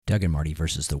Doug and Marty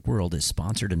versus the World is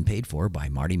sponsored and paid for by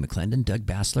Marty McClendon, Doug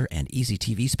Bassler, and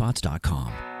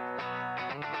EasyTVSpots.com.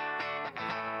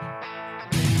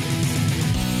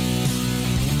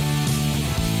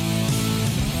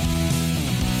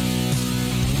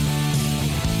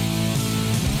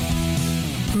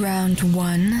 Round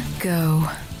one, go.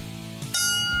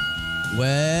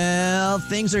 Well,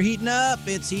 things are heating up.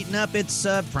 It's heating up. It's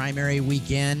primary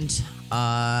weekend.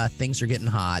 Things are getting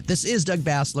hot. This is Doug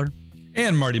Bassler.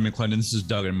 And Marty McClendon. This is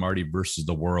Doug and Marty versus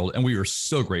the World. And we are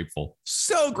so grateful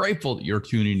that you're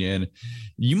tuning in.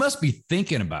 You must be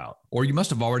thinking about, or you must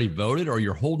have already voted, or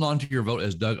you're holding on to your vote,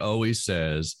 as Doug always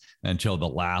says, until the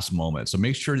last moment. So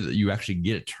make sure that you actually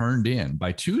get it turned in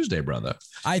by Tuesday, brother.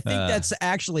 I think that's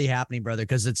actually happening, brother,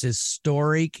 because it's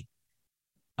historic,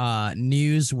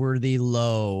 newsworthy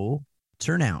low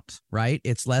turnout, right?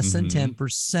 It's less than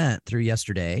 10% through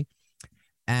yesterday.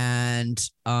 And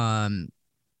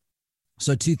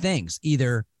so two things: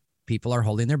 either people are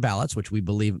holding their ballots, which we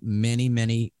believe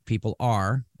many people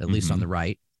are, at least on the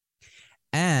right,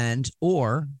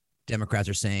 or Democrats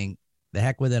are saying, the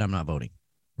heck with it, I'm not voting,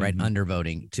 right?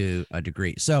 Undervoting to a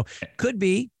degree. So could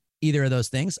be either of those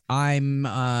things. I'm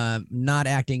not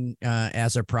acting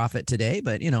as a prophet today,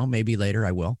 but, maybe later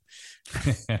I will.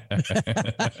 But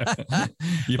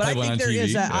I think there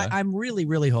is I'm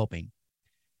really hoping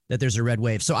that there's a red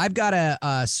wave. So I've got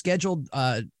a scheduled,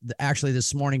 actually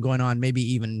this morning going on, maybe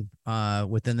even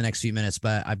within the next few minutes,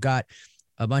 but I've got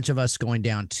a bunch of us going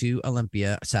down to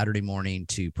Olympia Saturday morning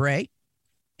to pray.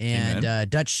 And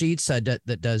Dutch Sheets that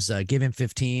does Give Him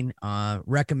 15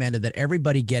 recommended that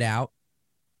everybody get out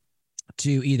to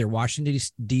either Washington,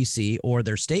 D.C. or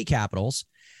their state capitals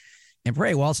and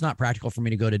pray. Well, it's not practical for me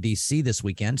to go to D.C. this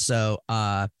weekend. So,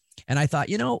 and I thought,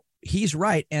 he's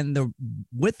right. And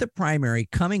with the primary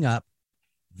coming up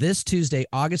this Tuesday,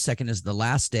 August 2nd is the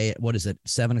last day. What is it?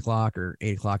 7 o'clock or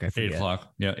 8 o'clock? I forget. 8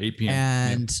 o'clock. Yeah. 8 p.m.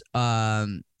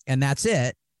 And that's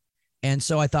it. And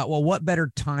so I thought, well, what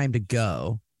better time to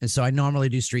go? And so I normally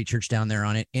do street church down there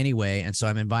on it anyway. And so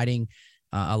I'm inviting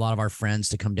a lot of our friends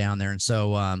to come down there. And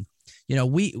so,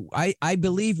 I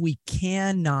believe we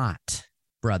cannot,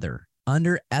 brother,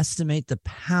 underestimate the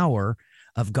power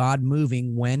of God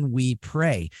moving when we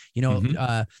pray.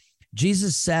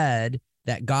 Jesus said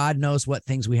that God knows what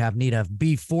things we have need of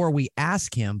before we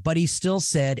ask him, but he still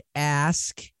said,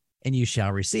 ask and you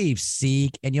shall receive,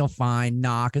 seek and you'll find,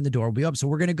 knock and the door will be open. So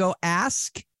we're going to go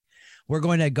ask, we're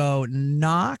going to go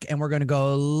knock, and we're going to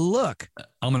go look.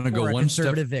 I'm going to go one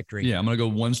step. Victory. Yeah, I'm going to go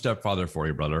one step farther for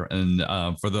you, brother. And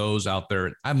for those out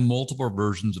there, I have multiple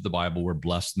versions of the Bible. We're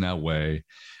blessed in that way.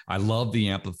 I love the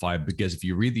Amplified because if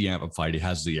you read the Amplified, it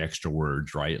has the extra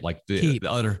words, right? Like the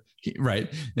other,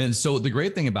 right? And so the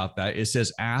great thing about that, it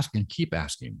says ask and keep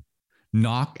asking,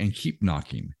 knock and keep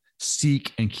knocking,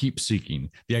 seek and keep seeking.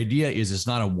 The idea is it's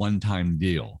not a one-time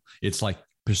deal. It's like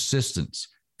persistence.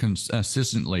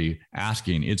 Consistently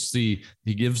asking. He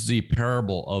gives the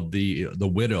parable of the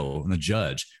widow and the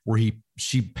judge where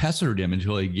she pestered him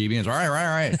until he gave in. All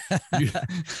right. You can have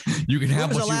what you want.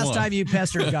 When was the last time you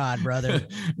pestered God, brother?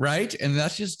 Right. And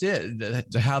that's just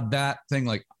it. To have that thing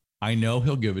like, I know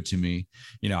he'll give it to me.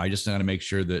 I just got to make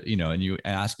sure that, and you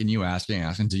ask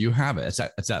until you have it.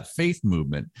 It's that faith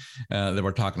movement that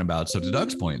we're talking about. So to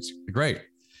Doug's points, great.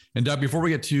 And Doug, before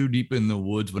we get too deep in the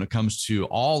woods, when it comes to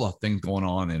all the things going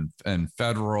on in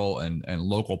federal and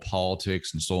local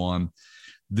politics and so on,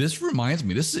 this reminds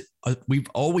me, we've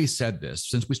always said this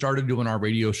since we started doing our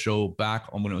radio show back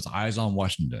on when it was Eyes on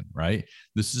Washington, right?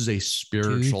 This is a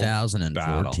spiritual 2014,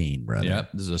 battle. Brother.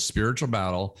 Yep, this is a spiritual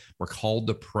battle. We're called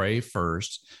to pray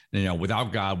first.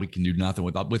 Without God, we can do nothing.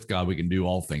 With God, we can do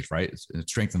all things, right? It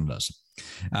strengthens us.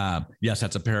 Yes,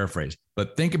 that's a paraphrase.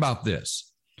 But think about this.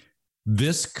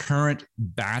 This current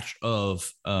batch of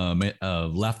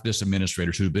leftist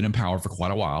administrators who've been in power for quite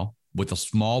a while, with a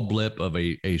small blip of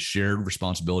a shared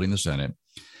responsibility in the Senate,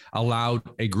 allowed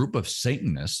a group of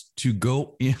Satanists to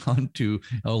go onto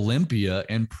Olympia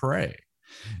and pray.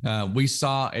 We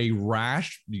saw a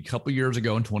rash a couple years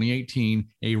ago in 2018,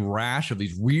 a rash of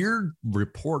these weird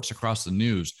reports across the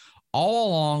news all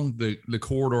along the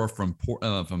corridor from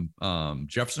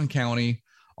Jefferson County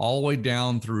all the way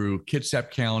down through Kitsap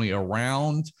County,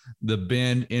 around the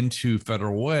bend into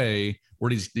Federal Way, where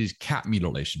these cat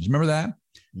mutilations. Remember that?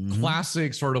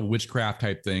 Classic sort of witchcraft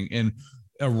type thing. And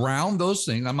around those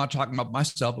things, I'm not talking about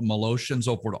myself, but Malosha and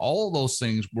so forth, all of those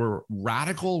things were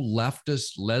radical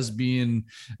leftist, lesbian,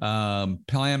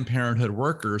 Planned Parenthood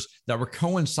workers that were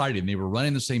coinciding. They were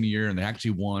running the same year, and they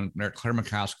actually won. Claire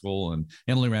McCaskill and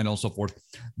Emily Randall and so forth.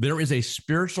 There is a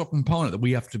spiritual component that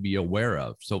we have to be aware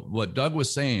of. So what Doug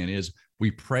was saying is,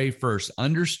 we pray first.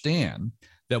 Understand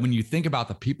that when you think about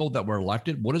the people that were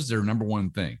elected, what is their number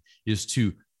one thing? Is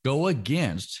to go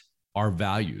against our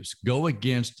values, go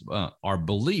against our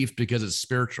belief, because it's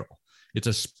spiritual. It's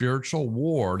a spiritual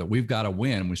war that we've got to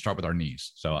win. We start with our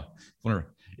knees. So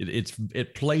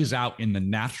it plays out in the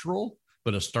natural,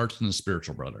 but it starts in the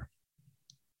spiritual, brother.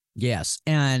 Yes.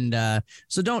 And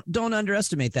so don't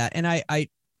underestimate that. And I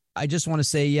just want to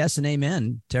say yes and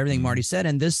amen to everything Marty said.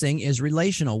 And this thing is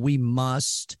relational. We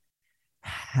must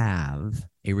have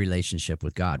a relationship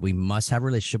with God. We must have a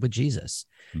relationship with Jesus.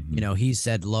 You know, he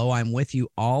said, lo, I'm with you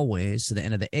always to the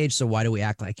end of the age. So why do we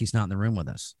act like he's not in the room with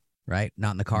us, right?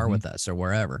 Not in the car with us or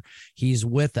wherever. He's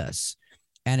with us.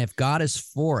 And if God is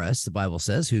for us, the Bible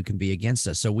says, who can be against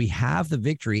us? So we have the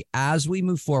victory as we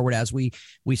move forward, as we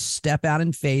step out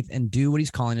in faith and do what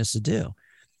he's calling us to do.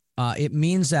 It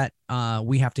means that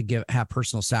we have to have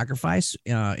personal sacrifice.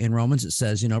 In Romans, it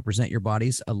says, present your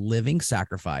bodies a living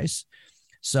sacrifice.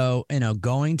 So,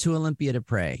 going to Olympia to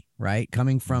pray, right?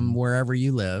 Coming from wherever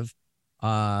you live,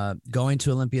 going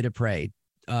to Olympia to pray,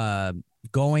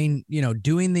 doing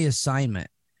the assignment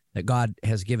that God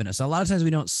has given us. A lot of times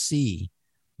we don't see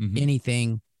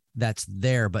anything that's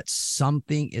there, but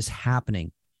something is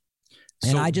happening.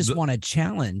 And I just want to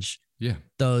challenge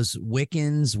those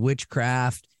Wiccans,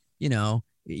 witchcraft,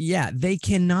 they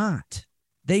cannot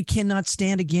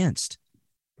stand against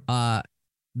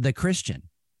the Christian.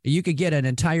 You could get an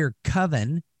entire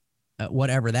coven,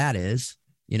 whatever that is,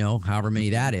 however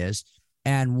many that is,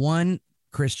 and one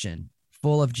Christian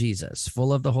full of Jesus,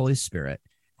 full of the Holy Spirit,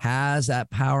 has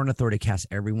that power and authority to cast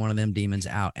every one of them demons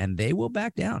out, and they will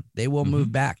back down. They will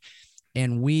move back,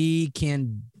 and we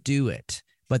can do it.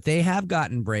 But they have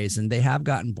gotten brazen. They have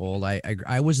gotten bold.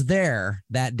 I was there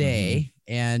that day,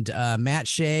 and Matt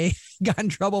Shea got in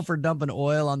trouble for dumping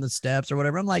oil on the steps or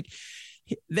whatever. I'm like,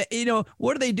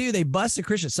 what do? They bust a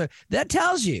Christian. So that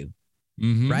tells you,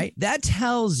 right? That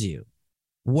tells you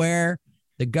where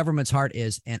the government's heart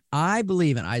is. And I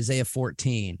believe in Isaiah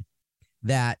 14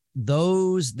 that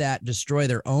those that destroy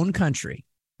their own country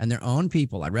and their own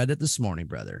people, I read it this morning,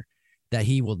 brother, that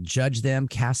he will judge them,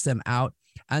 cast them out.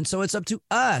 And so it's up to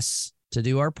us to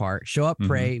do our part, show up,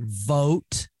 pray,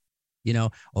 vote.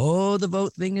 The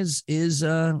vote thing is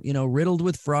riddled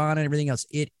with fraud and everything else.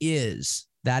 It is.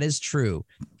 That is true.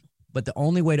 But the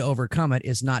only way to overcome it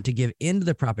is not to give in to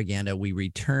the propaganda. We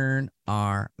return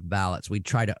our ballots.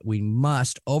 We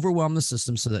must overwhelm the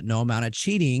system so that no amount of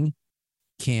cheating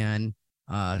can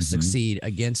succeed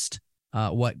against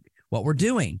what we're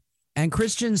doing. And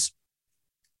Christians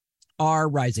are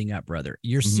rising up, brother.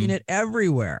 You're seeing it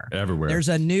everywhere. Everywhere. There's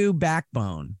a new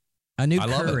backbone, a new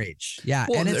courage. Yeah.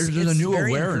 Well, and there's a new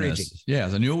awareness. Yeah.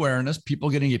 There's a new awareness. People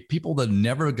that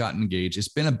never got engaged.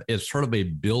 It's sort of a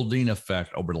building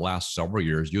effect over the last several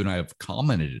years. You and I have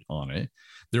commented on it.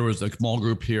 There was a small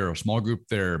group here, a small group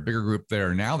there, a bigger group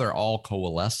there. Now they're all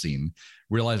coalescing,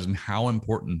 realizing how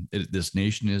important this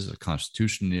nation is, the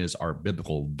Constitution is, our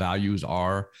biblical values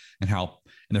are, and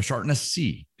they're starting to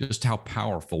see just how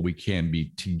powerful we can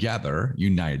be together,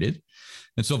 united.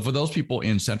 And so for those people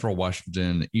in Central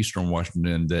Washington, Eastern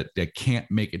Washington that can't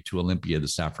make it to Olympia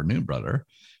this afternoon, brother,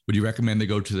 would you recommend they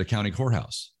go to the county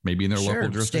courthouse, maybe in their local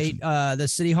jurisdiction? The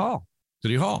city hall.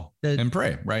 And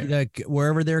pray, right?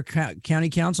 Wherever their county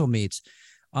council meets.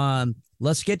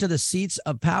 Let's get to the seats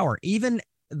of power. Even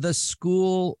the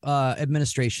school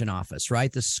administration office,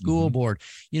 right? The school board.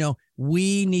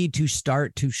 We need to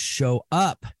start to show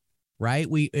up, right?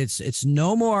 It's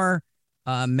no more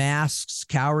masks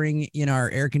cowering in our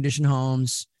air-conditioned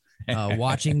homes,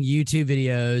 watching YouTube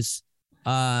videos.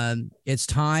 It's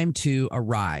time to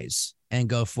arise and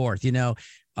go forth.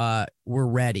 We're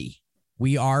ready.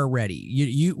 We are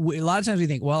ready. A lot of times we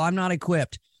think, well, I'm not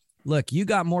equipped. Look, you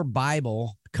got more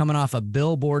Bible coming off of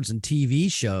billboards and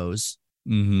TV shows,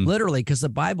 literally, because the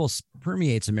Bible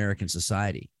permeates American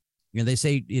society. They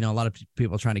say, a lot of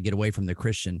people are trying to get away from the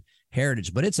Christian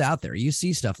heritage, but it's out there. You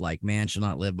see stuff like man shall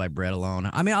not live by bread alone.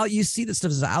 I mean, you see the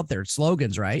stuff is out there,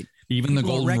 slogans, right? Even the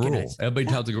golden rule. Everybody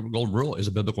tells the golden rule is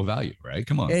a biblical value, right?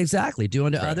 Come on. Exactly. Do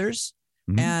unto others.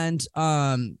 And,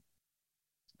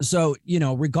 so,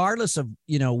 regardless of,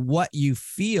 what you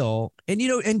feel, and,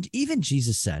 and even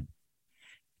Jesus said,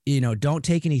 don't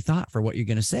take any thought for what you're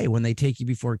going to say when they take you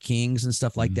before kings and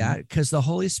stuff like that, because the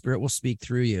Holy Spirit will speak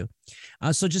through you.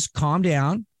 So just calm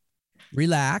down,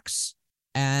 relax,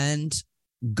 and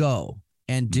go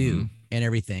and do and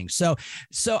everything. So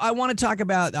I want to talk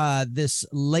about this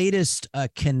latest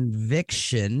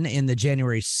conviction in the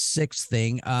January 6th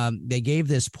thing. They gave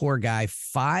this poor guy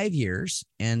 5 years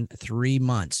and 3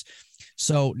 months.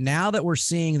 So now that we're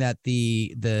seeing that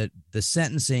the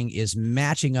sentencing is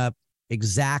matching up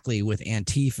exactly with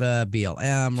Antifa,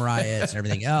 BLM riots, and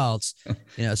everything else,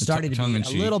 starting to be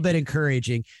a little bit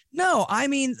encouraging. No, I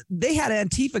mean, they had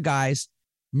Antifa guys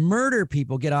murder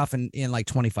people, get off in like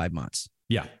 25 months.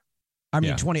 Yeah. I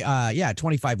mean,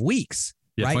 25 weeks.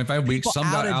 Yeah, right? 25 weeks. People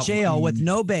Some out of jail with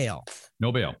no bail.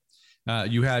 No bail.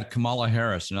 You had Kamala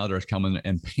Harris and others coming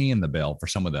and paying the bail for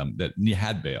some of them that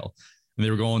had bail. And they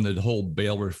were going the whole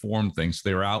bail reform thing. So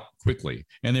they were out quickly.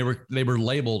 And they were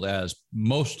labeled as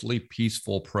mostly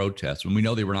peaceful protests. And we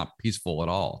know they were not peaceful at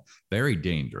all. Very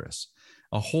dangerous.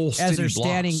 A whole city as they're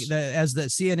standing, as the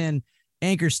CNN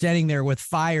anchor standing there with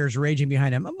fires raging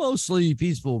behind him, a mostly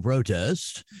peaceful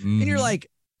protest. And you're like,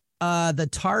 the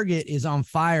target is on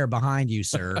fire behind you,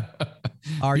 sir.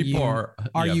 Are you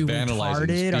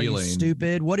retarded? Are you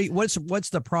stupid? What's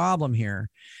the problem here?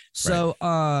 So,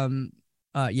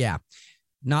 yeah,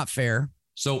 not fair.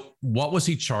 So what was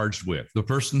he charged with? The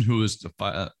person who was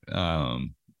 5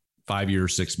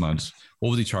 years, 6 months, what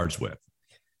was he charged with?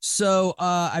 So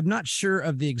I'm not sure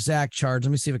of the exact charge.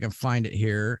 Let me see if I can find it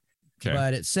here. Okay.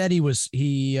 But it said he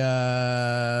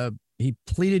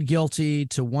pleaded guilty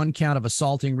to one count of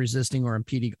assaulting, resisting, or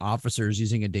impeding officers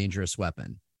using a dangerous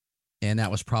weapon. And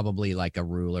that was probably like a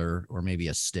ruler or maybe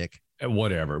a stick.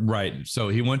 Whatever. Right. So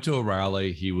he went to a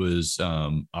rally. He was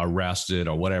arrested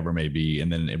or whatever it may be,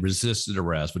 and then it resisted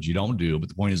arrest, which you don't do. But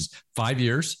the point is 5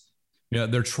 years.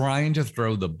 They're trying to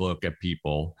throw the book at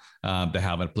people to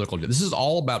have a political. This is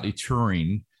all about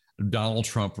deterring Donald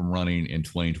Trump from running in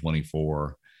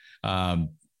 2024. I'm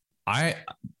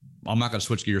not going to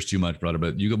switch gears too much, brother,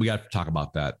 but we got to talk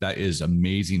about that. That is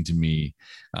amazing to me.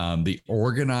 The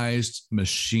organized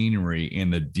machinery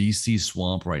in the DC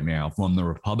swamp right now from the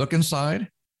Republican side,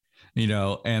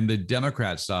 and the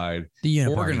Democrat side, the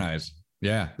Uniparty. Organized.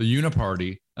 Yeah. The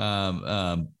Uniparty,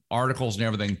 articles and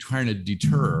everything trying to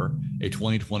deter a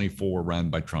 2024 run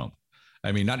by Trump.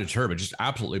 I mean, not deter, but just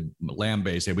absolutely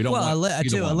lambaste. We don't want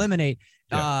to eliminate.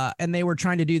 Yeah. And they were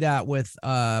trying to do that with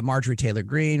Marjorie Taylor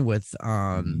Greene, with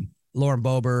Lauren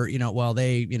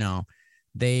Boebert.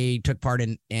 They took part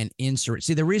in an insurrection.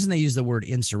 See, the reason they use the word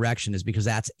insurrection is because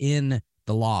that's in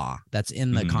the law, that's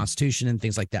in the Constitution and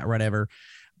things like that, whatever.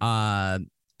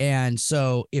 And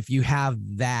so if you have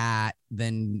that,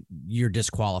 then you're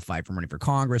disqualified from running for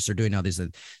Congress or doing all these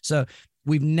things. So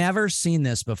we've never seen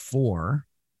this before.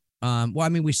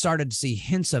 We started to see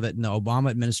hints of it in the Obama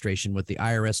administration with the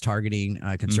IRS targeting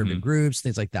conservative groups,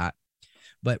 things like that.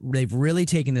 But they've really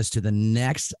taken this to the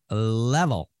next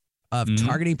level of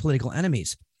targeting political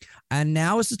enemies. And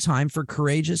now is the time for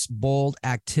courageous, bold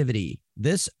activity.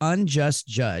 This unjust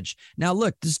judge. Now,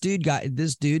 look, this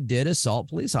dude did assault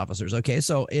police officers. Okay.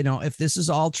 So, if this is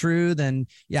all true, then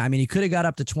yeah, he could have got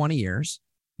up to 20 years.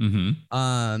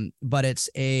 But it's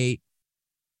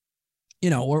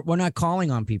we're not calling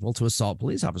on people to assault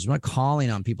police officers. We're not calling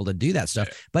on people to do that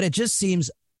stuff, but it just seems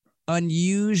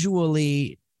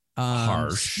unusually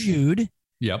harsh skewed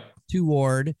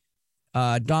toward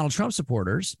Donald Trump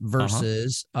supporters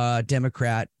versus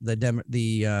Democrat,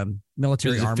 the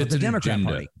military arm of the Democrat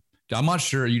Party. I'm not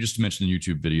sure. You just mentioned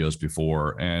YouTube videos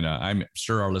before, and I'm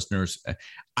sure our listeners,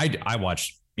 I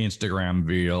watch Instagram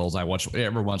videos. I watch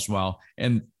every once in a while,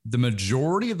 and the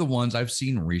majority of the ones I've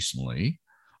seen recently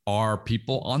are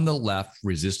people on the left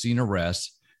resisting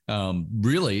arrest,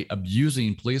 really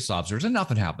abusing police officers, and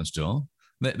nothing happens to them.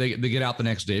 They get out the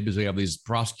next day because they have these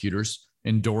prosecutors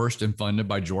endorsed and funded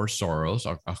by George Soros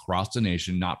across the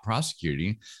nation, not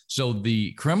prosecuting. So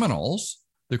the criminal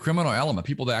element,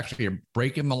 people that actually are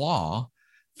breaking the law,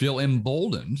 feel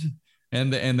emboldened,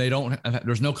 and they don't.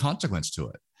 There's no consequence to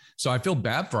it. So I feel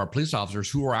bad for our police officers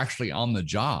who are actually on the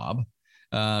job,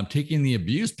 taking the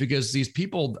abuse, because these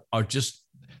people are just.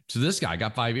 To this guy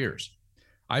got 5 years.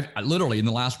 I literally in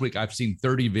the last week, I've seen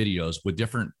 30 videos with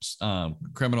different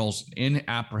criminals in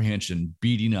apprehension,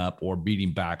 beating up or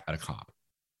beating back at a cop.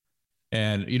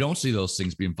 And you don't see those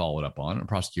things being followed up on and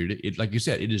prosecuted. It, like you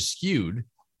said, it is skewed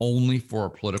only for a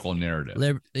political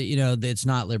narrative. It's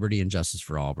not liberty and justice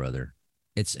for all, brother.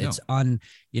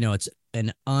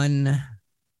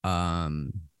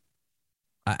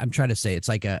 I'm trying to say it's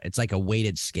like a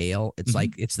weighted scale. It's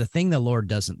like it's the thing the Lord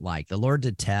doesn't like. The Lord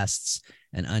detests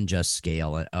an unjust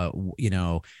scale,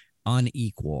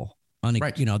 unequal.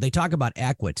 Right. They talk about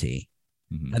equity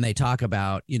and they talk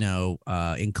about,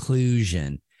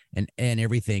 inclusion and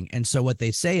everything. And so what they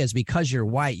say is because you're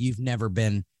white, you've never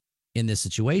been in this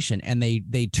situation. And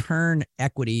they turn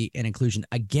equity and inclusion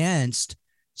against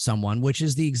someone, which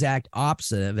is the exact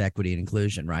opposite of equity and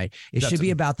inclusion, right? Should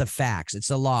be about the facts. It's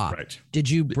a law. Right. Did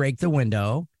you break the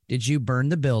window? Did you burn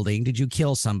the building? Did you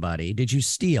kill somebody? Did you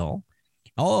steal?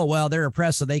 Oh, well, they're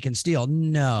oppressed, so they can steal.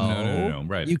 No.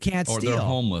 Right. You can't or steal. They're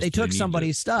homeless. They took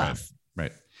somebody's stuff.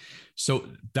 Right. So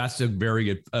that's a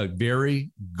very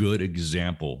good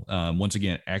example. Once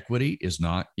again, equity is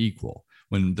not equal.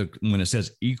 When it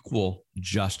says equal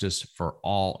justice for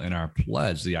all in our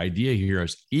pledge, the idea here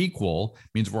is equal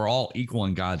means we're all equal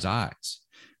in God's eyes.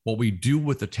 What we do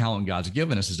with the talent God's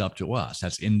given us is up to us.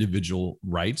 That's individual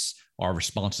rights, our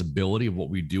responsibility of what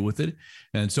we do with it.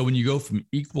 And so when you go from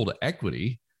equal to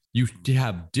equity, you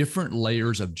have different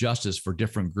layers of justice for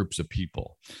different groups of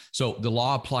people. So the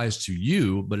law applies to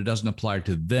you, but it doesn't apply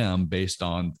to them based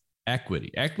on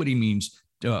equity. Equity means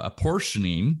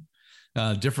apportioning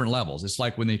different levels. It's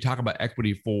like when they talk about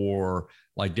equity for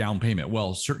like down payment.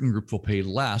 Well, certain groups will pay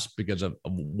less because of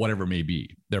whatever it may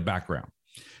be, their background.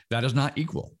 That is not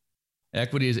equal.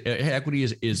 Equity is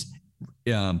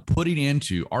putting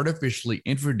into artificially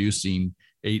introducing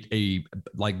a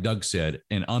like Doug said,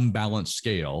 an unbalanced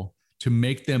scale to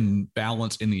make them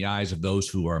balance in the eyes of those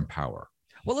who are in power.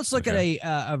 Well, let's look at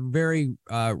a very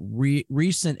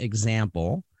recent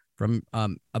example from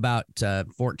about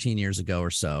 14 years ago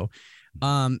or so.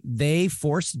 They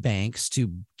forced banks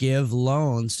to give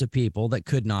loans to people that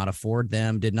could not afford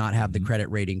them, did not have the credit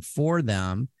rating for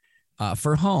them,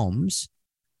 for homes,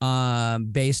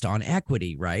 based on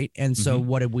equity, right? And so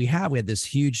what did we have? We had this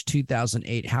huge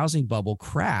 2008 housing bubble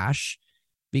crash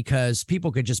because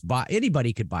people could just buy,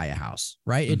 anybody could buy a house,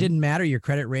 right? It didn't matter your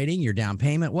credit rating, your down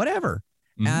payment, whatever.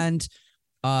 And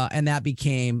that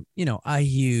became, a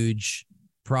huge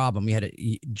problem. We had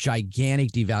a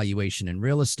gigantic devaluation in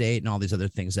real estate and all these other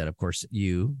things that, of course,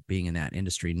 you being in that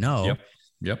industry know.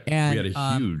 Yep. And we had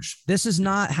a huge. This is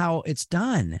not how it's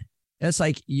done. It's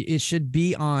like it should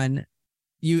be on.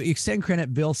 You extend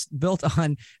credit built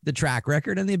on the track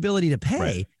record and the ability to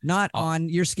pay, not on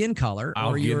your skin color.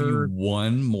 I'll give you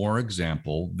one more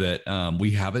example that we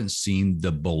haven't seen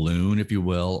the balloon, if you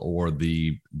will, or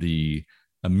the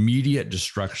immediate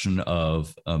destruction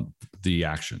of the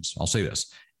actions. I'll say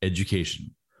this: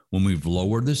 education. When we've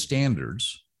lowered the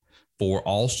standards for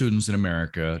all students in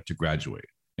America to graduate,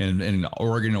 and in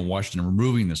Oregon and Washington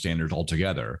removing the standards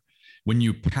altogether, when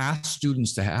you pass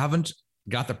students that haven't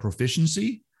got the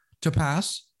proficiency to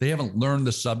pass, they haven't learned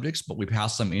the subjects, but we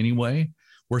pass them anyway,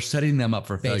 we're setting them up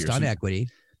for failure. Based on equity.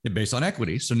 Based on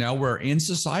equity. So now we're in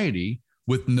society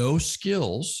with no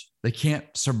skills. They can't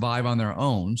survive on their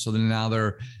own. So then now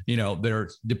they're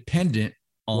dependent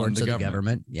on the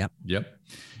government. Yep.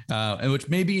 And which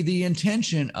may be the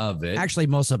intention of it. Actually,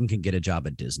 most of them can get a job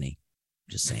at Disney.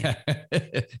 Just saying.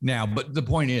 Now, but the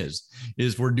point is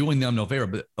we're doing them no favor.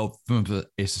 But from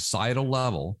a societal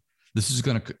level, this is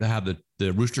going to have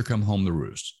the rooster come home to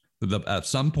roost. At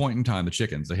some point in time, the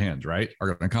chickens, the hens, right, are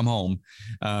going to come home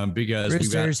because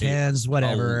roosters, hens,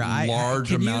 whatever. A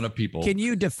large amount of people. Can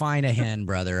you define a hen,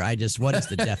 brother? What is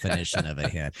the definition of a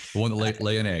hen? The one that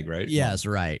lay an egg, right? Yes,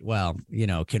 right. Well,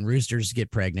 can roosters get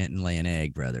pregnant and lay an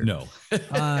egg, brother? No.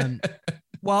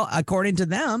 Well, according to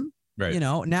them, right.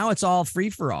 Now it's all free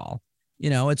for all.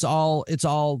 It's all.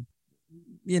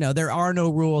 There are no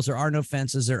rules, there are no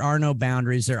fences, there are no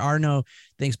boundaries, there are no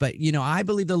things. But, I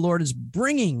believe the Lord is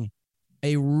bringing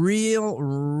a real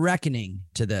reckoning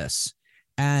to this.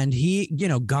 And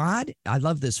God, I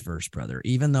love this verse, brother,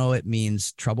 even though it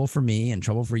means trouble for me and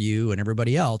trouble for you and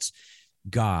everybody else,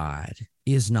 God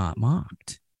is not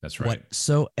mocked. That's right.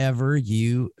 Whatsoever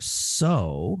you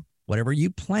sow, whatever you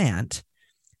plant,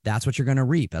 that's what you're going to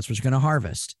reap. That's what you're going to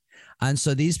harvest. And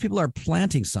so these people are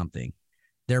planting something.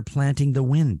 They're planting the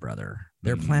wind, brother.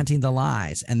 They're planting the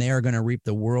lies, and they are going to reap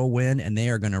the whirlwind, and they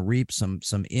are going to reap some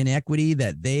inequity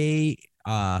that this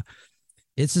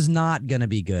is not going to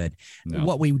be good. No.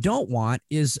 What we don't want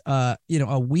is, a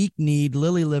weak-kneed,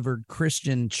 lily-livered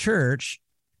Christian church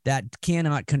that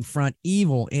cannot confront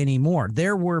evil anymore.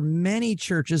 There were many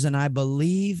churches, and I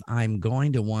believe I'm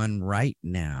going to one right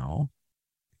now,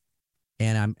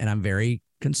 and I'm very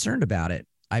concerned about it.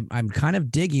 I'm kind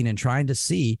of digging and trying to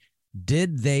see,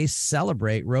 did they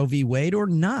celebrate Roe v. Wade or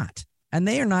not? And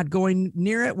they are not going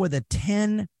near it with a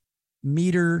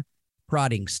 10-meter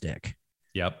prodding stick.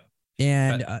 Yep.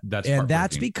 And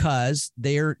that's because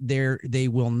they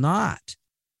will not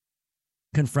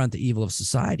confront the evil of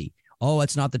society. Oh,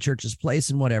 it's not the church's place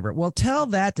and whatever. Well, tell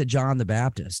that to John the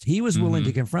Baptist. He was willing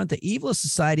to confront the evil of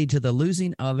society to the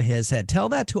losing of his head. Tell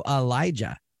that to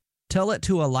Elijah. Tell it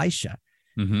to Elisha.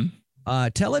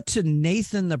 Tell it to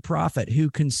Nathan the prophet,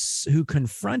 who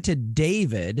confronted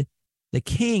David, the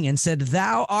king, and said,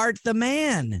 "Thou art the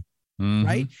man."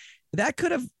 Right? That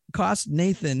could have cost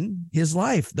Nathan his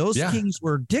life. Those kings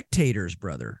were dictators,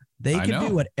 brother. They could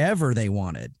do whatever they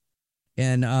wanted.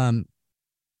 And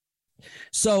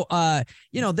so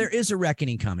there is a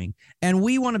reckoning coming, and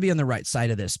we want to be on the right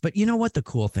side of this. But you know what the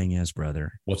cool thing is,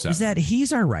 brother? What's that? Is that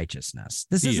he's our righteousness.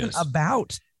 This isn't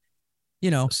about,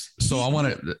 So I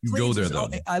want to go there, though.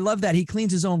 I love that. He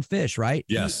cleans his own fish, right?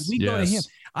 Yes. We go to him.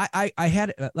 I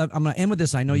had, I'm going to end with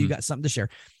this. I know you got something to share.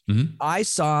 Mm-hmm. I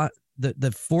saw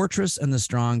the fortress and the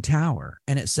strong tower,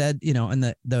 and it said, and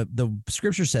the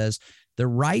scripture says the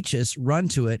righteous run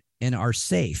to it and are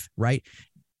safe, right?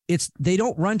 They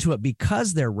don't run to it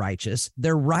because they're righteous.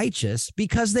 They're righteous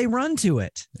because they run to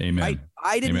it. Amen. Right?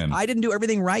 I didn't do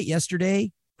everything right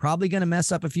yesterday. Probably going to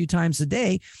mess up a few times a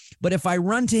day. But if I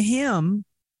run to him,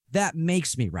 that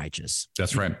makes me righteous.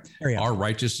 That's right. Our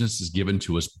righteousness is given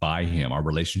to us by him, our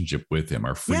relationship with him,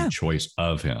 our free choice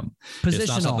of him. It's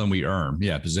not something we earn.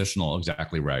 Yeah, positional.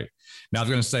 Exactly right. Now, I was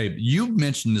going to say, you've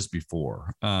mentioned this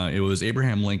before. It was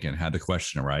Abraham Lincoln had the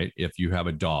question, right? If you have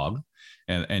a dog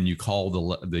and you call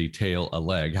the tail a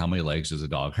leg, how many legs does a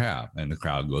dog have? And the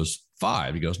crowd goes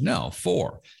 5. He goes, no,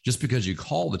 4. Just because you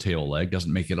call the tail a leg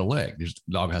doesn't make it a leg. The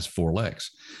dog has 4 legs.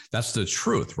 That's the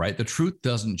truth, right? The truth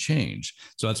doesn't change.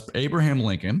 So that's Abraham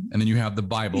Lincoln. And then you have the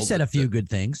Bible. He said a few good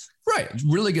things. Right.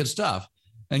 Really good stuff.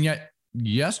 And yet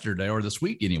yesterday, or this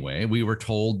week anyway, we were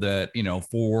told that,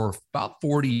 for about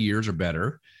 40 years or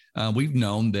better, we've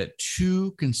known that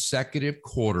 2 consecutive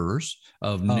quarters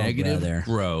of negative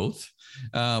growth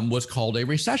was called a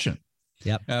recession.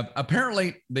 Yep.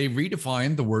 Apparently, they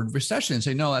redefined the word recession and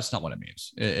say, no, that's not what it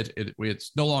means.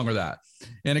 It's no longer that.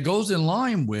 And it goes in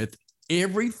line with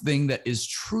everything that is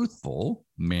truthful,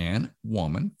 man,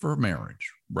 woman, for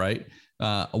marriage, right?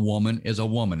 A woman is a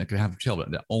woman that can have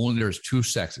children. That only there's 2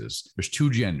 sexes, there's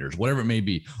 2 genders, whatever it may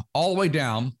be, all the way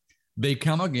down. They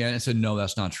come again and said, no,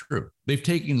 that's not true. They've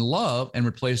taken love and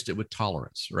replaced it with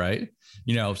tolerance, right?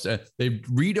 So they've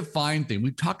redefined things.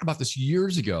 We talked about this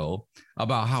years ago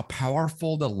about how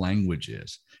powerful the language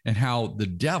is and how the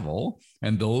devil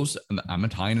and those, I'm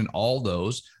tying in all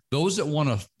those that want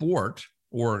to thwart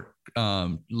or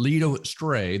lead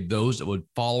astray those that would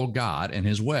follow God and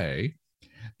his way,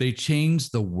 they change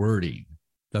the wording,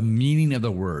 the meaning of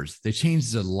the words. They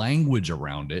change the language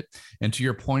around it. And to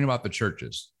your point about the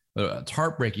churches, it's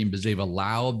heartbreaking because they've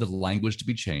allowed the language to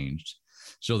be changed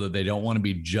so that they don't want to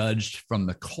be judged from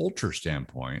the culture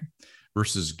standpoint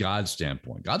versus God's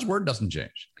standpoint. God's word doesn't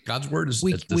change. God's word is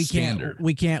the standard.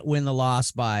 We can't win the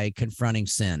loss by confronting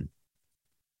sin.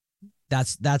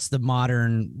 That's the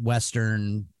modern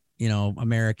Western,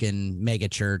 American mega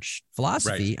church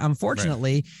philosophy. Right.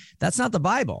 Unfortunately, that's not the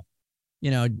Bible.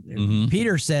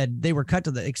 Peter said they were cut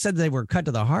to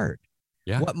the heart.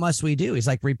 Yeah. What must we do? He's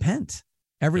like, repent.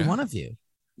 Every one of you,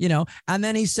 and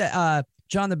then he said,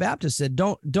 John the Baptist said,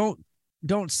 don't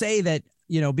say that,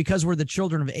 because we're the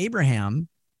children of Abraham,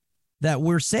 that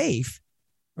we're safe.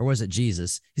 Or was it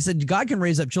Jesus? He said, God can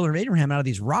raise up children of Abraham out of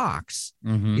these rocks.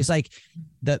 Mm-hmm. He's like,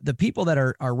 the people that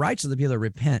are righteous, the people that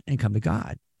repent and come to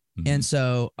God. Mm-hmm. And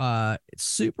so it's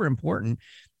super important.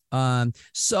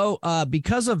 So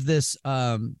because of this,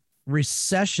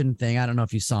 recession thing, I don't know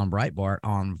if you saw in Breitbart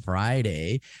on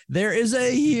Friday, there is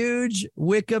a huge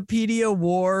Wikipedia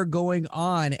war going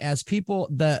on as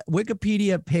the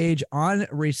Wikipedia page on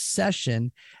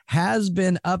recession has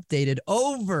been updated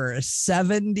over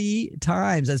 70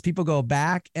 times as people go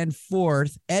back and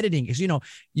forth editing, because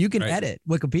you can edit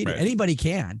Wikipedia. Anybody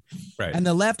can. Right. And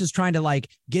the left is trying to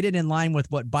get it in line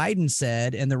with what Biden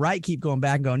said, and the right keep going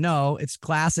back and go, no, it's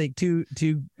classic two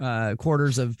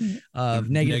quarters of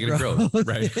negative growth.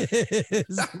 Right.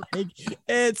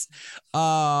 It's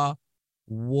a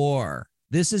war.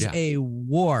 This is a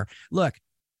war. Look,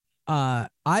 I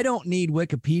don't need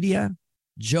Wikipedia,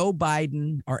 Joe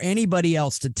Biden, or anybody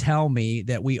else to tell me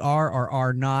that we are or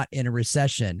are not in a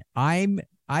recession. I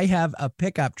have a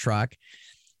pickup truck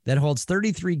that holds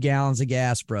 33 gallons of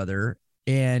gas, brother,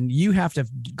 and you have to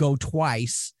go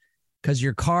twice because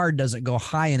your car doesn't go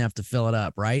high enough to fill it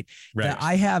up, right? Right.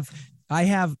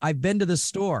 I've been to the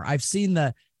store. I've seen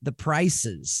the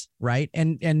prices, right?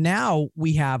 And now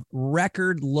we have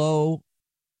record low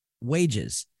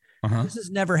wages. Uh-huh. This has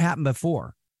never happened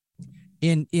before.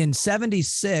 In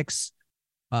 76,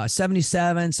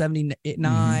 77,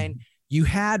 79, you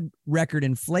had record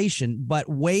inflation, but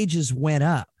wages went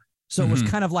up. So it was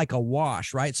kind of like a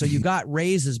wash, right? So you got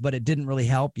raises, but it didn't really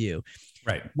help you.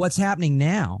 Right. What's happening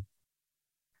now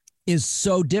is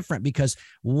so different because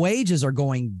wages are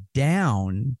going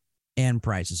down and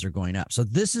prices are going up. So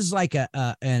this is like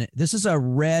this is a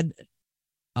red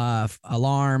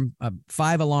alarm, a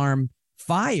 5-alarm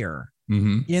fire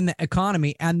in the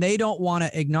economy, and they don't want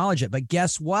to acknowledge it. But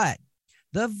guess what?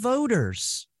 The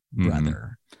voters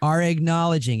brother, are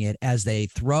acknowledging it as they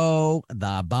throw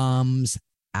the bums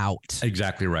out.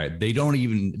 Exactly right. They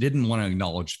didn't want to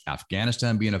acknowledge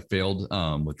Afghanistan being a failed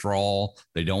withdrawal.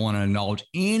 They don't want to acknowledge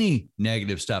any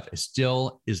negative stuff. It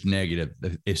still is negative.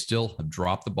 They still have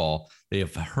dropped the ball. They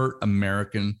have hurt the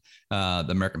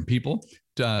American people.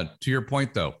 To your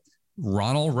point, though,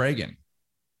 Ronald Reagan,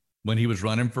 when he was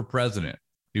running for president,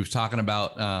 he was talking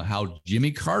about how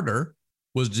Jimmy Carter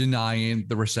was denying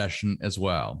the recession as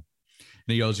well.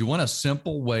 And he goes, you want a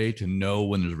simple way to know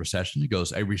when there's a recession? He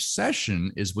goes, a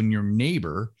recession is when your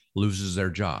neighbor loses their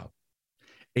job.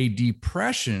 A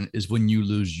depression is when you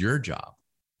lose your job.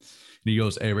 And he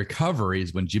goes, a recovery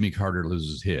is when Jimmy Carter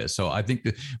loses his. So I think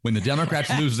that when the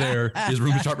Democrats lose their, is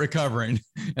when we start recovering.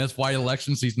 And that's why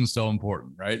election season is so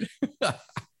important, right?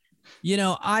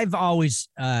 I've always,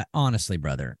 honestly,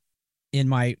 brother, in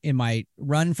my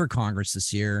run for Congress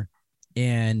this year,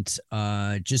 and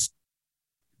just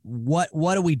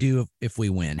what do we do if we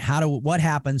win? What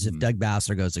happens if Doug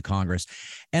Bassler goes to Congress?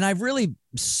 And I've really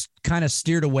kind of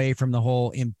steered away from the whole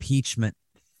impeachment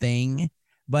thing.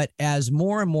 But as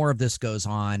more and more of this goes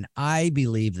on, I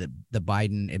believe that the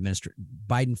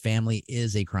Biden family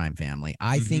is a crime family.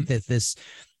 I think that this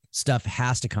stuff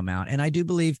has to come out. And I do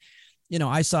believe,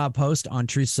 I saw a post on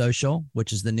Truth Social,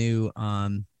 which is the new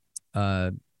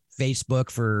Facebook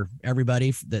for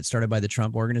everybody that started by the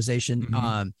Trump organization.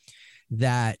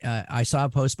 That I saw a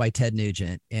post by Ted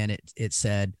Nugent, and it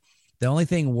said, the only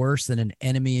thing worse than an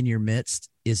enemy in your midst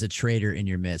is a traitor in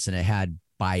your midst. And it had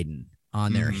Biden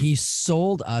on there. He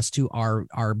sold us to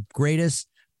our greatest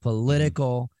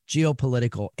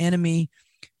geopolitical enemy,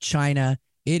 China.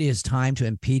 It is time to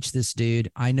impeach this dude.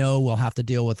 I know we'll have to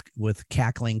deal with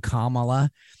cackling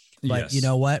Kamala, but you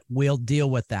know what? We'll deal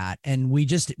with that. And we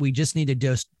just need to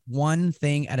just one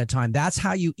thing at a time. That's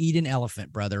how you eat an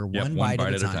elephant, brother. One bite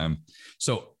at a time.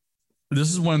 So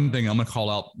this is one thing I'm going to call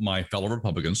out my fellow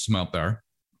Republicans from out there.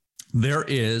 There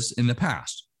is, in the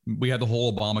past, we had the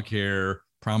whole Obamacare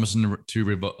promising to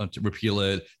repeal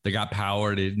it. They got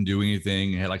power. They didn't do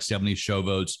anything. They had like 70 show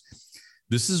votes.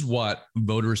 This is what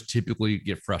voters typically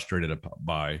get frustrated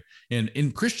by. And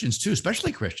in Christians too,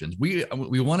 especially Christians, we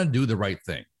want to do the right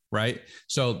thing. Right.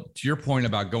 So to your point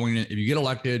about going in, if you get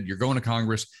elected, you're going to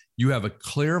Congress, you have a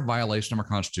clear violation of our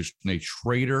Constitution, a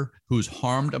traitor who's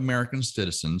harmed American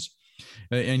citizens.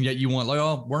 And yet you want, like,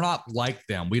 oh, we're not like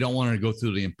them. We don't want to go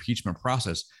through the impeachment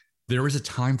process. There is a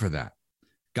time for that.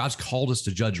 God's called us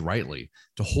to judge rightly,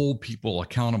 to hold people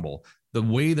accountable. The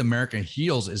way the America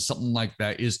heals is something like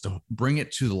that, is to bring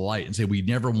it to the light and say, we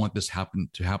never want this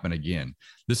to happen again.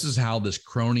 This is how this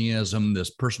cronyism,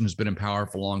 this person who's been in power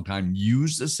for a long time,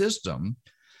 use the system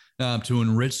to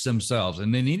enrich themselves,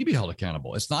 and they need to be held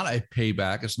accountable. It's not a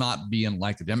payback. It's not being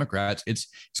like the Democrats. It's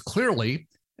clearly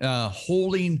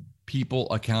holding people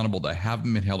accountable that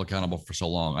haven't been held accountable for so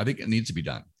long. I think it needs to be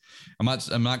done.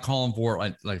 I'm not calling for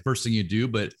it like first thing you do,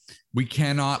 but we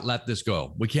cannot let this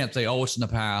go. We can't say, oh, it's in the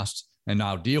past and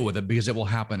now deal with it, because it will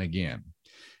happen again.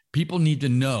 People need to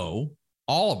know,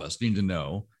 all of us need to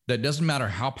know, that it doesn't matter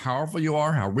how powerful you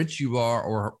are, how rich you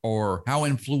are, or how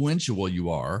influential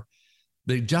you are,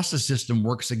 the justice system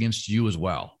works against you as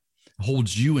well,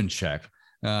 holds you in check.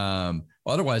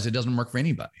 Otherwise, it doesn't work for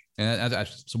anybody. And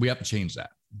so we have to change that.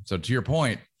 So to your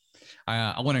point,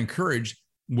 I want to encourage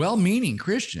well-meaning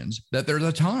Christians that there's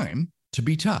a time to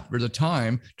be tough. There's a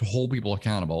time to hold people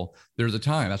accountable. There's a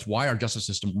time. That's why our justice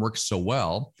system works so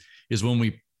well, is when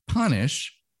we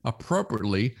punish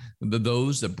appropriately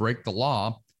those that break the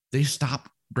law, they stop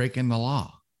breaking the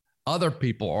law. Other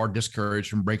people are discouraged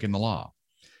from breaking the law.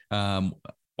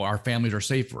 Our families are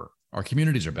safer. Our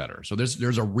communities are better. So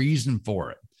there's a reason for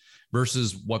it,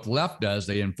 versus what the left does.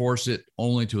 They enforce it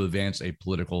only to advance a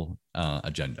political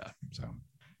agenda. So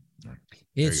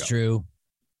it's true.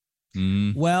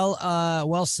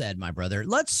 Well said, my brother.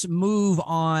 Let's move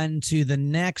on to the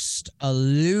next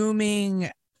looming,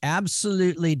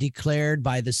 absolutely declared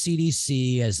by the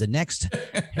CDC as the next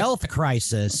health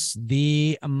crisis,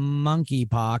 the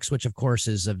monkeypox, which of course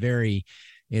is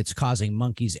it's causing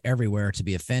monkeys everywhere to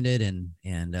be offended.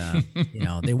 And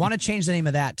they want to change the name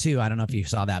of that too. I don't know if you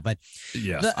saw that, but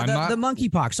yes, the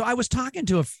monkeypox. So I was talking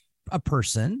to a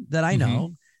person that I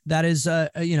know, that is a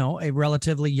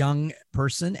relatively young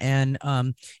person and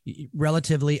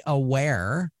relatively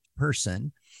aware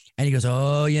person. And he goes,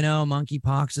 oh,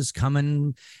 monkeypox is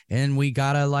coming and we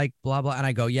gotta like blah, blah. And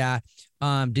I go, yeah.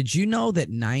 Did you know that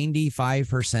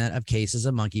 95% of cases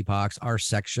of monkeypox are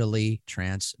sexually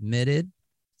transmitted?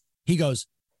 He goes,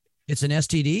 it's an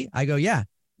STD. I go, yeah,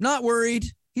 not worried.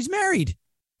 He's married.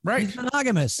 Right. He's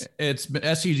monogamous. It's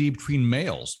STD between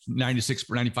males, 96%,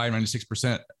 95,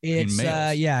 96% It's between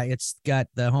males. it's got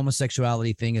the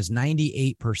homosexuality thing is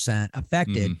 98%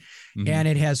 affected, Mhm. and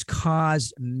it has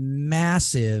caused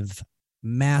massive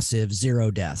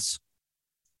zero deaths.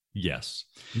 Yes.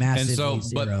 Massive. And so,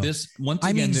 zero. but this, once again,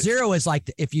 I mean, zero is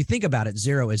like, if you think about it,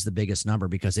 zero is the biggest number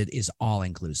because it is all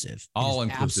inclusive. All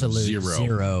inclusive. Absolute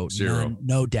Zero. none,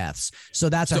 no deaths. So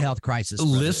that's a health crisis.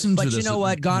 Listen to but this. you know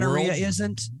what? Gonorrhea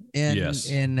isn't.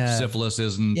 Syphilis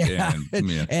isn't. Yeah, and,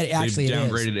 it actually they've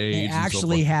is. downgraded They AIDS.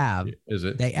 actually have. Is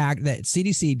it? They act that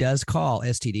CDC does call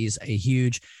STDs a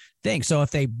huge thing. So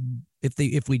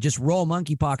if we just roll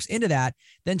monkeypox into that,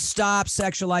 then stop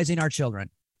sexualizing our children.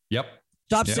 Yep.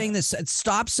 Stop saying this.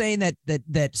 Stop saying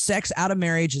that sex out of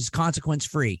marriage is consequence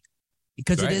free,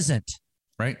 because it isn't.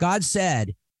 Right. God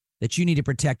said that you need to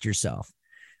protect yourself.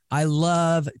 I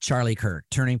love Charlie Kirk,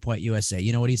 Turning Point USA.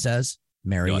 You know what he says?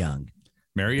 Marry young.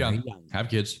 Marry young. Have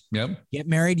kids. Yep. Get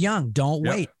married young. Don't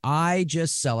wait. I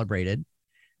just celebrated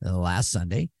last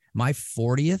Sunday my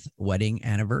 40th wedding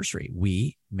anniversary.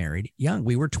 We married young.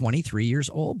 We were 23 years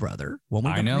old, brother, when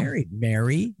we got married.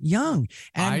 Marry young.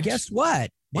 And guess what?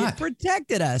 It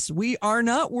protected us. We are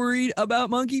not worried about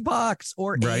monkeypox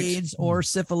or AIDS or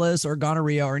syphilis or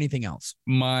gonorrhea or anything else.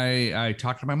 I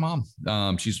talked to my mom.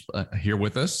 She's here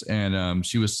with us, and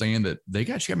she was saying that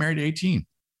she got married at 18.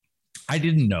 I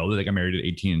didn't know that they got married at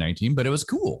 18 and 19, but it was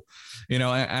cool, and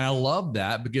I love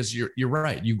that, because you're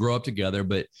right. You grow up together,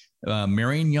 but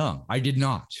marrying young, I did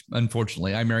not.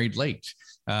 Unfortunately, I married late.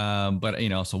 But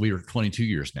so we were 22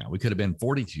 years now. We could have been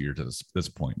 42 years at this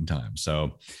point in time.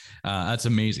 So that's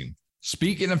amazing.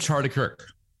 Speaking of Charlie Kirk,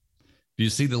 do you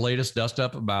see the latest dust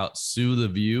up about Sue the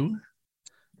View?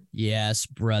 Yes,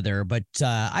 brother. But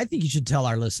I think you should tell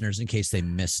our listeners in case they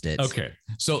missed it. Okay.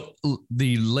 So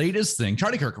the latest thing,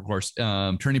 Charlie Kirk, of course,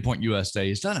 Turning Point USA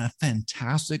has done a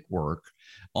fantastic work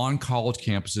on college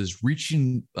campuses,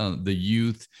 reaching the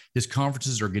youth. His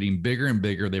conferences are getting bigger and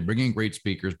bigger. They're bringing great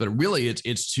speakers, but really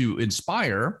it's to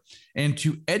inspire and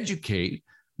to educate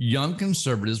young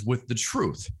conservatives with the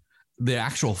truth, the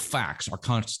actual facts, our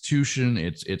Constitution.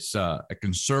 It's a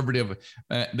conservative.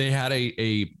 They had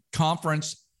a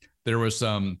conference. There was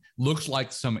looks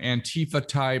like some Antifa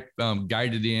type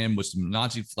guided in with some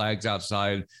Nazi flags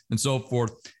outside and so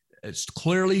forth. It's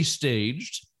clearly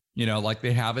staged, like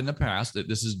they have in the past. That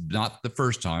this is not the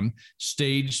first time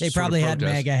staged. They probably had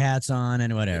MAGA hats on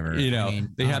and whatever.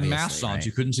 They had masks on. So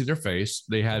you couldn't see their face.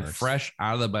 They had fresh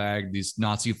out of the bag, these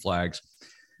Nazi flags.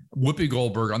 Whoopi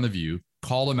Goldberg on The View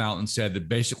called them out and said that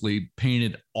basically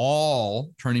painted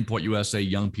all Turning Point USA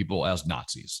young people as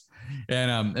Nazis.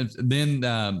 And then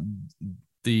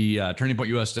the Turning Point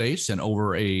USA sent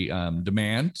over a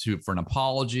demand for an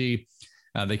apology.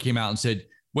 They came out and said,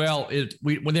 well,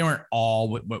 when they weren't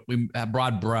all we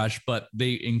broad brush, but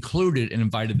they included and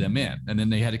invited them in. And then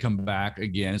they had to come back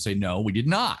again and say, no, we did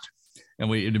not. And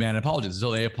we demanded apologies.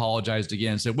 So they apologized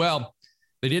again and said, well,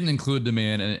 they didn't include them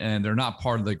in, and they're not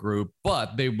part of the group,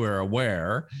 but they were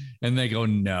aware. And they go,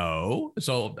 no.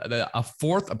 So a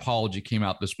fourth apology came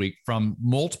out this week from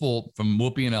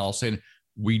Whoopi and Elle saying,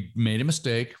 we made a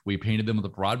mistake. We painted them with a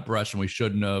broad brush and we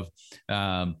shouldn't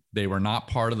have. They were not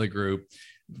part of the group.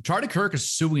 Charlie Kirk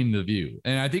is suing The View.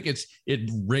 And I think it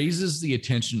raises the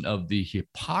attention of the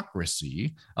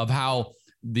hypocrisy of how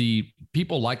the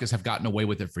people like us have gotten away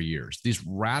with it for years. These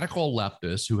radical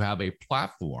leftists who have a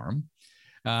platform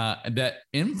that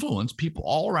influence people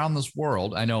all around this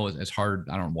world. I know it's hard.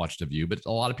 I don't watch The View, but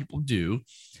a lot of people do,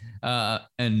 and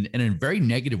in a very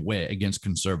negative way against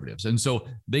conservatives. And so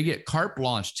they get carte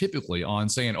blanche typically on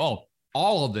saying, oh,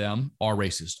 all of them are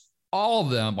racist. All of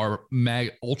them are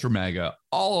ultra MAGA.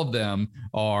 All of them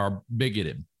are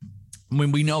bigoted.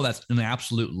 When we know that's an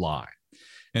absolute lie.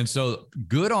 And so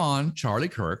good on Charlie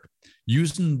Kirk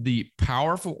using the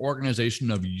powerful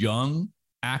organization of young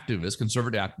activists,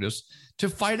 conservative activists, to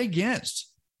fight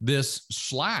against this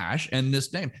slash and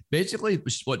this name. Basically,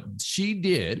 what she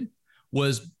did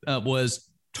was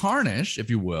tarnish, if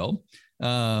you will,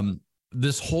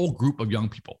 this whole group of young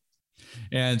people.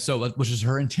 And so, which is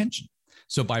her intention.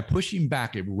 So by pushing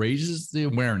back, it raises the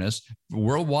awareness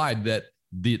worldwide that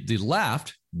the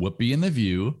left, Whoopi and The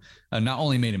View, not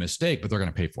only made a mistake, but they're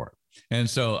going to pay for it. And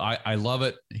so I love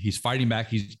it. He's fighting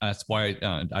back. That's why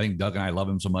I think Doug and I love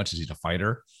him so much, is he's a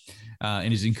fighter. And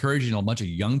he's encouraging a bunch of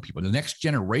young people, the next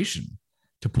generation,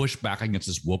 to push back against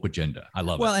this woke agenda. I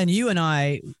love it. Well, and you and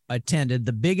I attended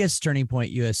the biggest Turning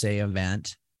Point USA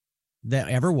event that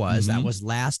ever was. Mm-hmm. That was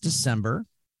last December.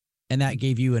 And that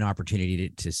gave you an opportunity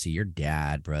to see your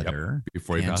dad, brother. Yep,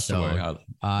 before he passed away.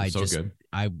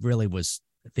 I really was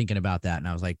thinking about that, and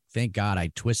I was like, thank God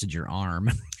I twisted your arm.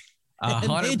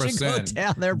 100%.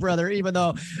 Down there, brother, even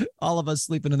though all of us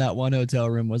sleeping in that one hotel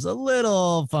room was a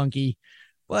little funky.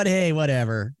 But hey,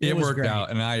 whatever. It was worked great. out,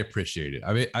 and I appreciate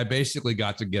it. I basically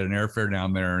got to get an airfare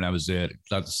down there, and that was it.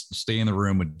 Got to stay in the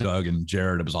room with Doug and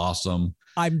Jared. It was awesome.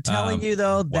 I'm telling you,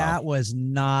 though, wow. that was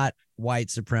not white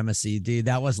supremacy, dude.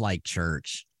 That was like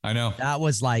church. I know. That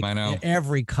was like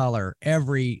every color,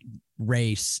 every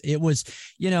race. It was,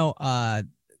 the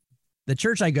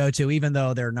church I go to, even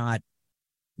though they're not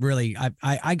really,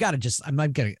 I gotta just, I'm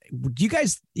not gonna, do you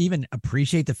guys even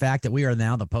appreciate the fact that we are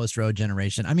now the post-road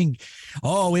generation? I mean,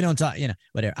 we don't talk,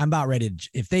 whatever. I'm about ready to,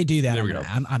 if they do that,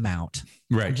 I'm out.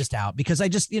 Right. I'm just out because I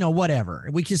just, whatever.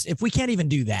 If we can't even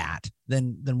do that,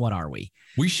 then what are we?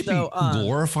 We should be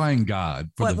glorifying God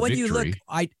for the when victory. You look,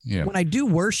 when I do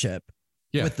worship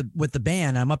with the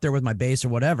band, I'm up there with my bass or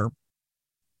whatever.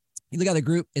 You look at the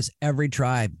group, is every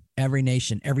tribe, every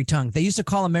nation, every tongue. They used to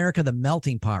call America the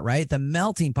melting pot, right? The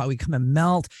melting pot. We come and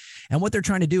melt. And what they're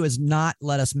trying to do is not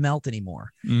let us melt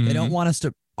anymore. Mm-hmm. They don't want us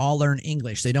to all learn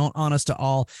English. They don't want us to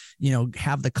all,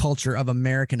 have the culture of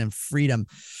American and freedom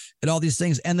and all these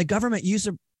things. And the government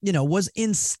was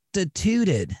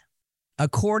instituted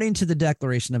according to the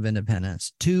Declaration of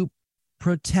Independence to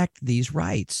protect these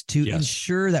rights, to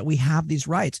ensure that we have these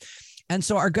rights. And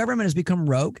so our government has become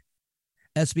rogue.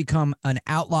 It's become an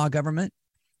outlaw government.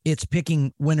 It's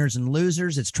picking winners and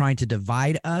losers. It's trying to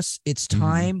divide us. It's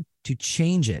time to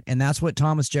change it. And that's what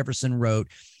Thomas Jefferson wrote.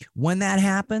 When that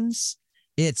happens,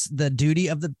 it's the duty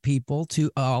of the people to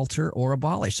alter or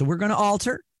abolish. So we're going to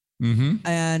alter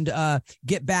and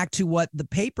get back to what the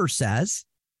paper says,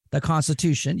 the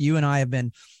Constitution. You and I have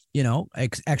been,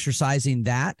 exercising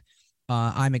that.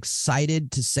 I'm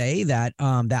excited to say that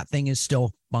that thing is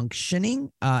still functioning.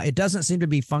 It doesn't seem to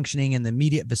be functioning in the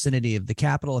immediate vicinity of the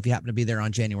Capitol if you happen to be there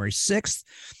on January 6th,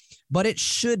 but it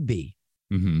should be.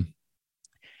 Mm-hmm.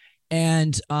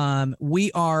 And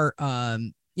we are,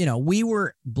 we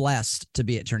were blessed to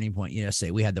be at Turning Point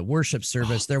USA. We had the worship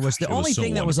service. There was the only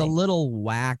thing that was a little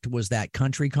whacked was that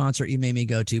country concert you made me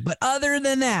go to. But other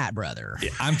than that, brother,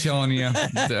 I'm telling you,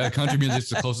 the country music is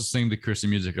the closest thing to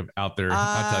Christian music out there.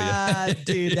 I tell you,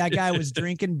 dude, that guy was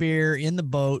drinking beer in the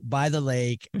boat by the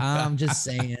lake. I'm just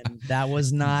saying that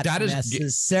was not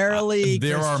necessarily.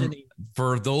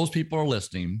 For those people who are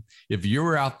listening, if you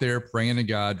were out there praying to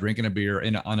God, drinking a beer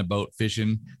on a boat,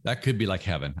 fishing, that could be like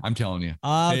heaven. I'm telling you.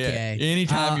 Okay.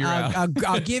 Anytime you're out.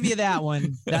 I'll give you that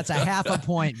one. That's a half a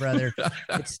point, brother.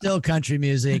 It's still country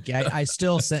music. I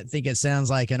still think it sounds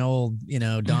like an old,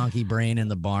 donkey brain in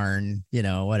the barn,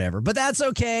 whatever. But that's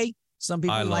okay. Some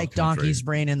people like donkey's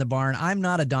brain in the barn. I'm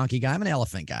not a donkey guy. I'm an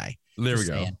elephant guy. There we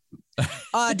go.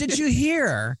 Did you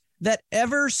hear that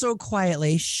ever so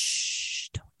quietly? Shh,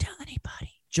 don't tell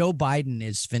anybody. Joe Biden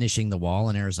is finishing the wall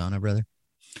in Arizona, brother.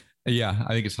 Yeah,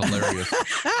 I think it's hilarious.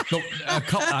 So,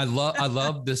 I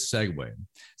love this segue.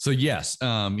 So yes,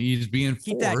 he's being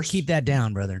forced. Keep that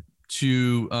down, brother.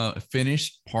 To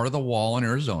finish part of the wall in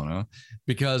Arizona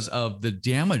because of the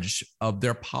damage of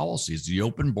their policies, the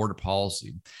open border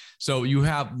policy. So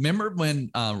remember when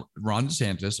Ron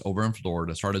DeSantis over in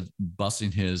Florida started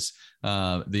busing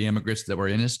the immigrants that were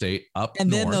in his state up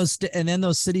and north. then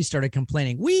those cities started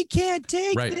complaining, we can't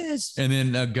take this. And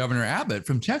then Governor Abbott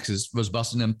from Texas was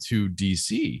busing them to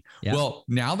DC. Yep. Well,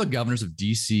 now the governors of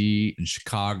DC and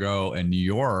Chicago and New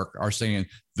York are saying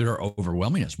they're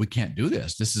overwhelming us. We can't do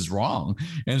this. This is wrong.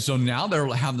 And so now they're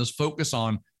having this focus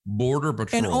on border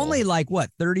patrol. And only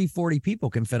 30, 40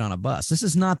 people can fit on a bus. This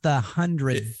is not the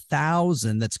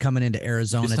 100,000 that's coming into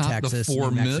Arizona, Texas, the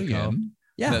 4 million.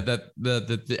 Yeah. The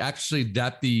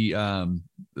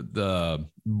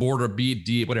border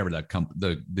BD, whatever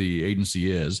the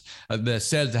agency is, that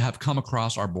says to have come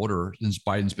across our border since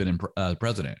Biden's been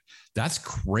president. That's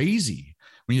crazy.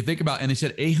 When you think about, and they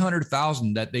said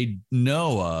 800,000 that they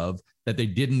know of that they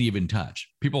didn't even touch,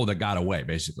 people that got away,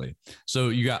 basically. So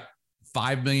you got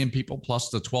 5 million people plus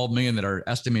the 12 million that are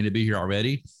estimated to be here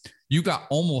already. You got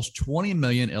almost 20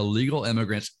 million illegal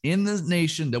immigrants in the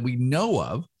nation that we know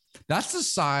of. That's the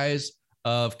size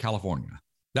of California.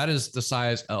 That is the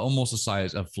size, almost the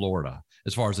size of Florida,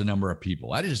 as far as the number of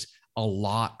people. That is a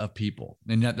lot of people.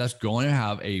 And that's going to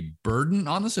have a burden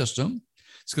on the system.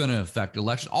 It's going to affect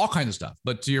elections, all kinds of stuff.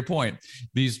 But to your point,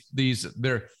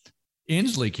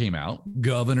 Inslee came out,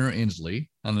 Governor Inslee,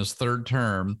 on this third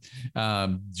term,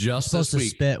 just this week. To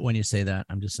spit when you say that.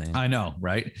 I'm just saying. I know,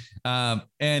 right?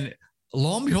 And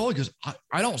lo and behold, he goes,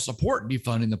 I don't support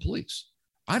defunding the police.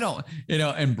 I don't,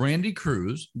 and Brandy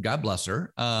Cruz, God bless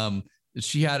her.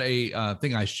 She had a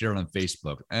thing I shared on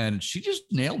Facebook, and she just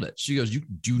nailed it. She goes, you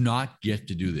do not get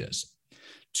to do this.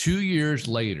 2 years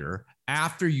later,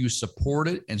 after you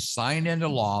supported and signed into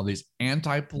law these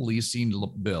anti-policing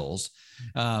bills,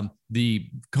 the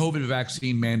COVID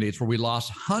vaccine mandates, where we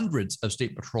lost hundreds of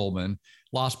state patrolmen,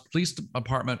 lost police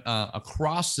department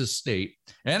across this state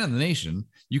and in the nation,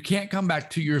 you can't come back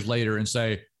 2 years later and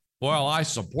say, well, I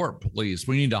support police,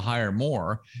 we need to hire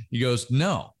more. He goes,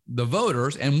 no, the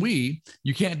voters and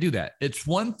you can't do that. It's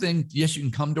one thing, yes, you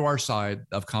can come to our side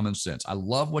of common sense. I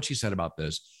love what she said about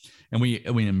this. And we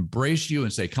embrace you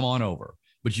and say, come on over.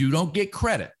 But you don't get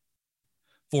credit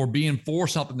for being for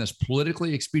something that's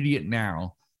politically expedient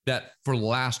now that for the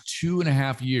last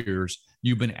 2.5 years,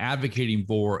 you've been advocating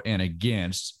for and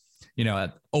against,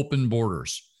 open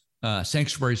borders,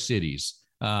 sanctuary cities,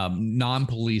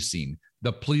 non-policing.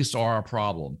 The police are a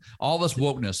problem. All this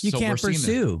wokeness. You can't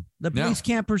pursue. The police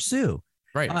can't pursue.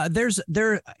 Right.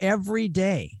 They're every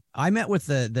day. I met with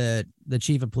the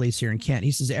chief of police here in Kent.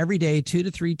 He says every day, 2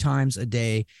 to 3 times a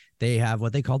day, they have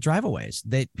what they call drive-aways.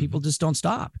 People just don't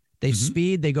stop. They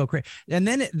speed, they go crazy. And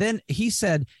then he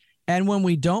said, and when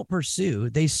we don't pursue,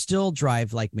 they still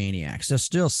drive like maniacs. They're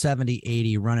still 70,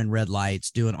 80, running red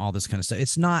lights, doing all this kind of stuff.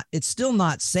 It's still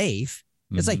not safe.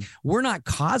 It's like, we're not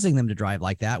causing them to drive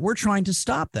like that. We're trying to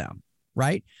stop them.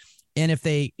 Right. And if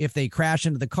they crash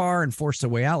into the car and force their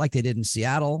way out, like they did in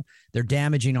Seattle, they're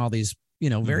damaging all these,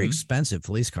 very expensive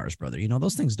police cars, brother.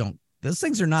 Those things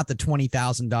are not the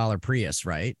 $20,000 Prius,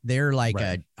 right? They're like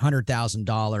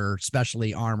 $100,000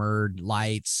 specially armored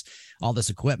lights, all this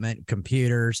equipment,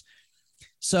 computers.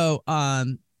 So,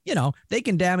 they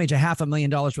can damage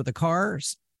 $500,000 worth of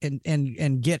cars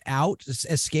and get out,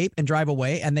 escape and drive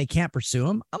away, and they can't pursue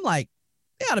them. I'm like,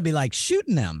 they ought to be like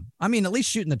shooting them. I mean, at least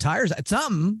shooting the tires at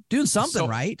doing something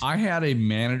right. I had a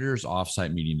manager's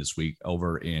offsite meeting this week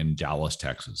over in Dallas,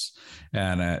 Texas.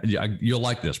 And you'll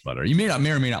like this, brother. You may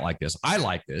or may not like this. I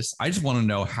like this. I just want to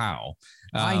know how.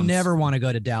 I never want to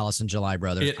go to Dallas in July,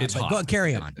 brother. It's hot. Go,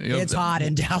 carry on. It's hot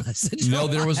in Dallas.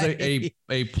 There was a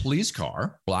police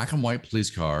car, black and white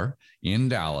police car in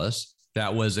Dallas.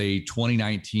 That was a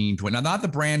 2019, now not the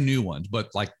brand new ones, but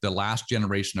like the last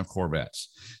generation of Corvettes.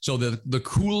 So the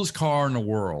coolest car in the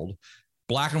world,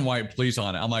 black and white police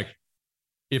on it. I'm like,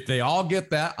 if they all get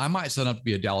that, I might sign up to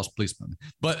be a Dallas policeman.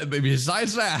 But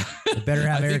besides that, it better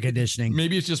have air conditioning.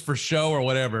 Maybe it's just for show or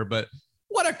whatever, but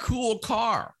what a cool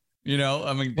car.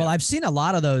 Well, I've seen a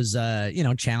lot of those,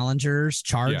 Challengers,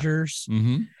 Chargers.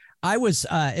 Yeah. It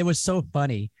was so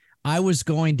funny. I was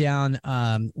going down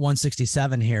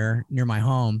 167 here near my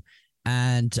home.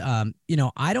 And,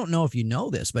 I don't know if you know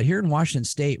this, but here in Washington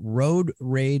State, road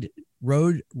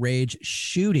rage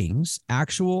shootings,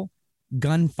 actual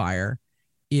gunfire,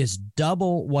 is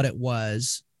double what it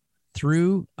was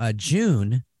through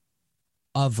June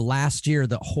of last year,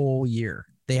 the whole year.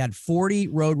 They had 40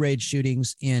 road rage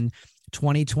shootings in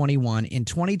 2021. In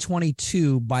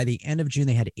 2022, by the end of June,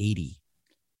 they had 80.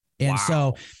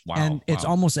 And it's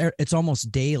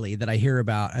almost daily that I hear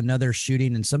about another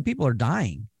shooting, and some people are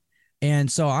dying.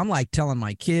 And so I'm like telling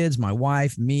my kids, my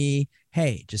wife, me,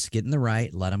 hey, just get in the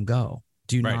right, let them go.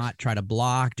 Do not try to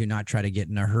block. Do not try to get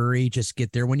in a hurry. Just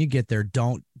get there when you get there.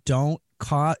 Don't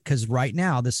cause, because right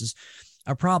now this is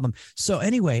a problem. So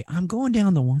anyway, I'm going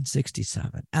down the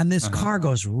 167 and this car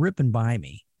goes ripping by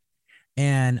me.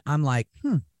 And I'm like,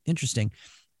 interesting.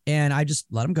 And I just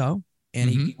let him go. And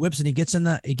he whips and he gets in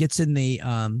the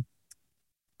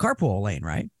carpool lane,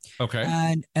 right? Okay.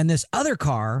 And this other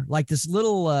car, like this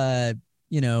little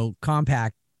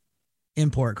compact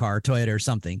import car, Toyota or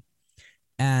something,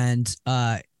 and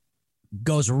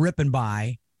goes ripping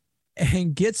by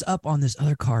and gets up on this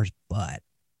other car's butt.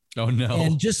 Oh no.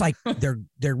 And just like they're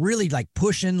really like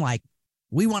pushing, like,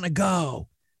 we want to go.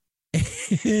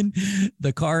 And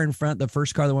the car in front, the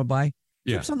first car that went by,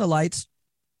 flips on the lights.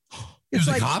 It's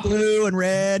like blue and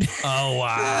red. Oh,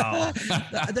 wow.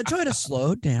 the Toyota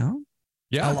slowed down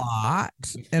a lot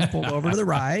and pulled over to the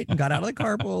right and got out of the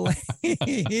carpool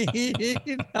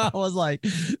lane. I was like,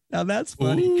 now that's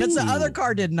funny. Because the other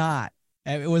car did not.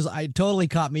 I totally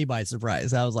caught me by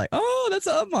surprise. I was like, oh, that's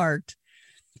unmarked.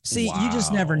 See, you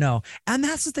just never know. And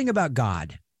that's the thing about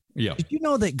God. Yeah. Did you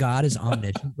know that God is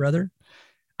omniscient, brother?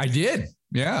 I did.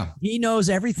 Yeah. He knows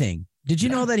everything. Did you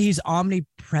know that he's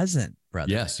omnipresent,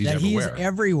 brother? Yes, he's that everywhere. He's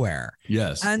everywhere.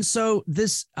 Yes. And so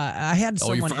this, I had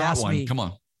someone ask me. Come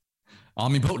on.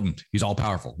 Omnipotent. He's all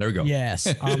powerful. There we go. Yes.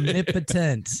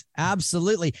 Omnipotent.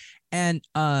 Absolutely. And,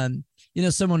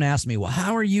 someone asked me, well,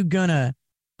 how are you gonna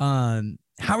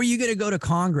go to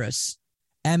Congress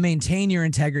and maintain your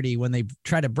integrity when they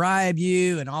try to bribe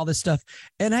you and all this stuff?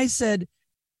 And I said,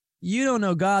 you don't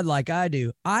know God like I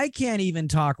do. I can't even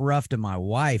talk rough to my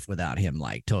wife without him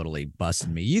like totally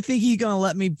busting me. You think he's going to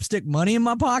let me stick money in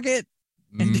my pocket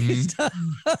and do stuff?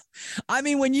 I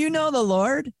mean, when you know the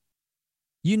Lord,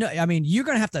 you know, I mean, you're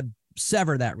going to have to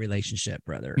sever that relationship,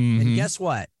 brother. And guess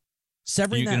what?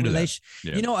 Severing that relationship,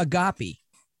 you know, agape,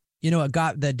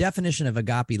 the definition of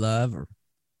agape love, or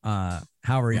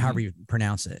however you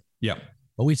pronounce it. Yeah.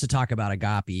 But we used to talk about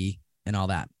agape and all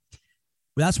that.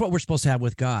 That's what we're supposed to have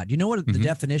with God. You know what the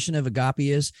definition of agape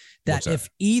is? That if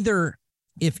either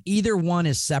one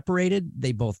is separated,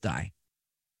 they both die.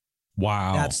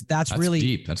 Wow. That's really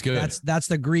deep. That's good. That's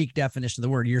the Greek definition of the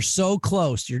word. You're so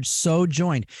close. You're so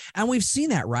joined. And we've seen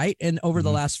that, right? And over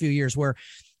the last few years where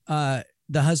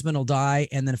the husband will die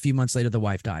and then a few months later the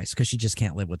wife dies because she just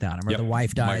can't live without him. Or the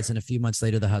wife dies and a few months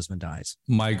later the husband dies.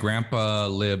 My grandpa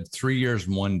lived 3 years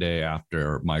and 1 day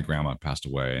after my grandma passed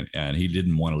away, and he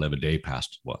didn't want to live a day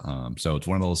past. So it's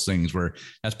one of those things where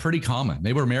that's pretty common.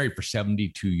 They were married for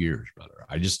 72 years, brother.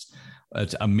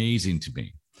 It's amazing to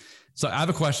me. So I have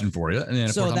a question for you. And then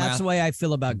so that's the way I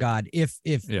feel about God. If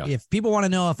people want to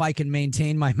know if I can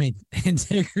maintain my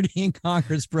integrity in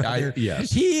Congress, brother, he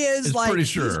is it's like,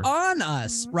 he's on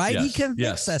us, right? Yes, he can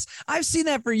fix us. I've seen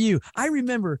that for you. I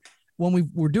remember when we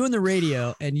were doing the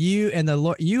radio and you and the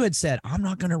Lord, you had said, I'm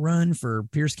not going to run for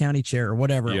Pierce County chair or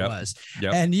whatever it was.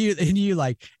 And you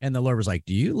like, and the Lord was like,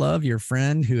 do you love your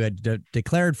friend who had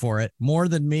declared for it more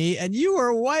than me? And you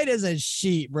were white as a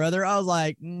sheet, brother. I was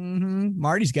like,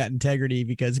 Marty's got integrity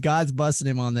because God's busting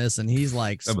him on this. And he's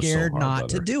like scared not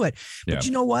to do it. But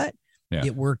you know what?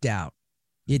 It worked out.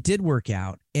 It did work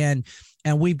out. And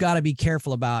we've got to be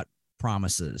careful about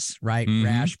promises, right?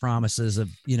 Rash promises of,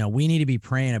 we need to be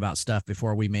praying about stuff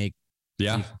before we make.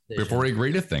 Before we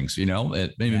agree to things,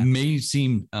 it may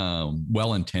seem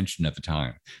well-intentioned at the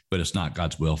time, but it's not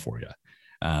God's will for you.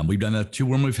 We've done that too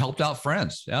when we've helped out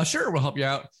friends. Sure, we'll help you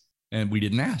out. And we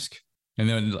didn't ask. And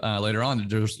then later on,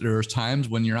 there's times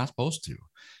when you're not supposed to.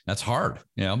 That's hard,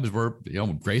 because we're,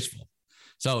 graceful.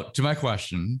 So to my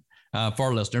question, for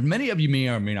our listener, many of you may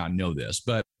or may not know this,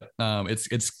 but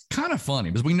it's kind of funny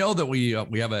because we know that we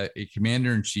have a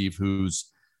commander-in-chief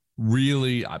who's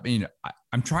really,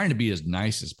 I'm trying to be as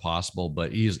nice as possible,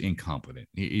 but he is incompetent.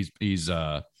 He's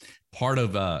part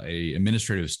of a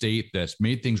administrative state that's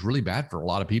made things really bad for a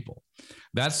lot of people.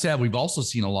 That said, we've also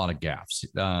seen a lot of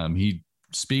gaffes. He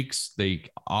speaks, they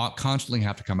constantly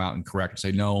have to come out and correct and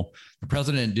say, no, the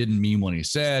president didn't mean what he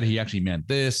said. He actually meant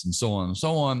this, and so on and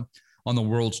so on. On the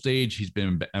world stage, he's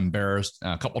been embarrassed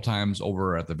a couple of times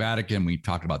over at the Vatican. We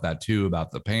talked about that too, about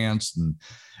the pants.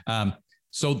 And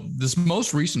so this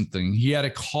most recent thing, he had a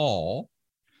call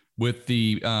with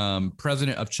the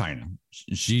president of China,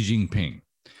 Xi Jinping.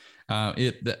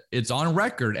 It's on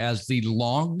record as the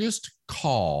longest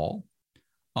call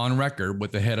on record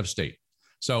with the head of state.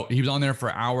 So he was on there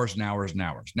for hours and hours and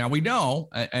hours. Now we know,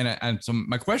 and so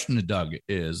my question to Doug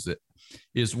is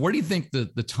where do you think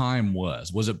the time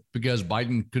was? Was it because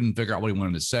Biden couldn't figure out what he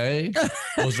wanted to say?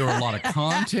 Was there a lot of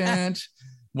content?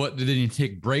 What did he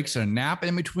take breaks and a nap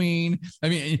in between? I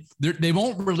mean, they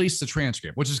won't release the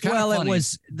transcript, which is kind of funny. It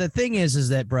was, the thing is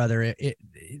that, brother,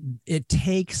 it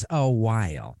takes a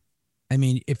while. I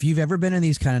mean, if you've ever been in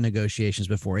these kind of negotiations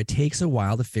before, it takes a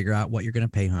while to figure out what you're going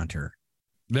to pay Hunter.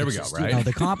 There we go. Right.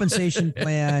 The compensation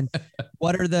plan.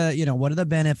 What are the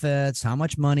benefits? How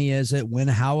much money is it?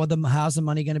 How's the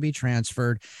money going to be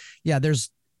transferred? Yeah, there's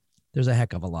a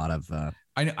heck of a lot of.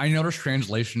 I noticed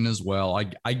translation as well.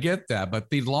 I get that, but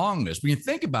the longest, when you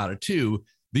think about it too,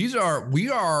 we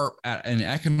are at an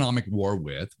economic war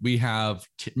with. We have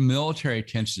military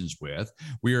tensions with.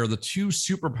 We are the two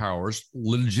superpowers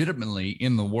legitimately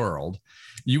in the world.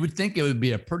 You would think it would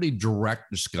be a pretty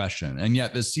direct discussion. And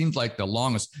yet this seems like the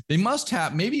longest. They must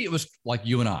have, maybe it was like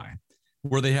you and I,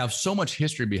 where they have so much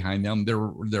history behind them.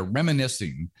 They're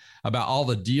reminiscing about all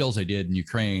the deals they did in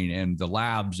Ukraine and the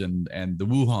labs and the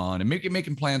Wuhan and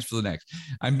making plans for the next.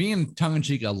 I'm being tongue in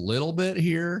cheek a little bit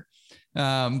here.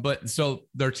 But so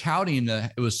they're touting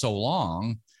that it was so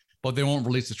long, but they won't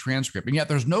release the transcript. And yet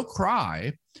there's no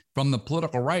cry from the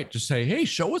political right to say, hey,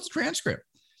 show us the transcript.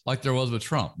 Like there was with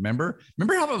Trump. Remember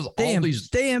how it was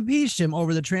they impeached him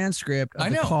over the transcript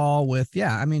of the call with,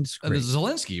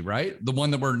 Zelensky, right? The one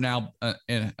that we're now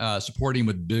supporting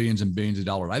with billions and billions of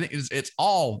dollars. I think it's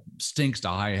all stinks to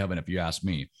high heaven, if you ask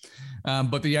me.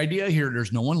 But the idea here,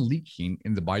 there's no one leaking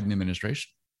in the Biden administration.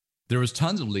 There was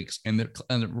tons of leaks in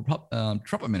the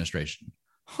Trump administration.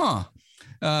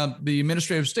 The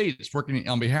administrative state is working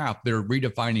on behalf. They're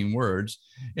redefining words,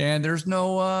 and there's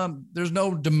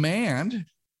no demand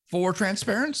for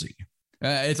transparency.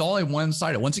 It's only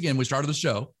one-sided. Once again, we started the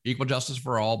show, equal justice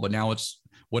for all, but now it's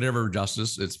whatever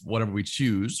justice, it's whatever we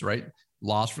choose, right?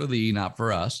 Laws for thee, not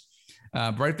for us.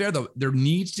 Right there, though, there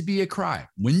needs to be a cry.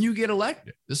 When you get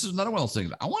elected, this is another one of those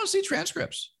things. I want to see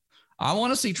transcripts. I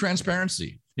want to see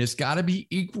transparency. It's got to be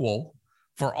equal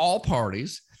for all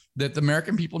parties that the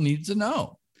American people need to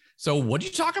know. So what do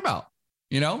you talk about?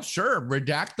 Sure,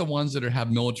 redact the ones that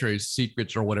have military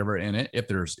secrets or whatever in it, if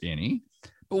there's any.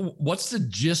 But what's the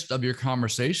gist of your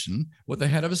conversation with the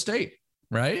head of a state,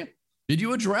 right? Did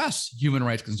you address human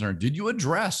rights concerns? Did you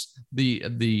address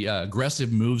the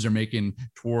aggressive moves they're making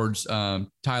towards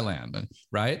Thailand,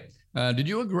 right? Did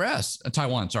you address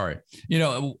Taiwan? Sorry.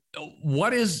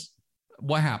 What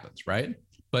happens, right?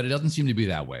 But it doesn't seem to be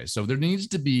that way. So there needs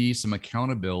to be some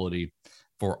accountability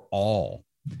for all,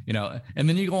 and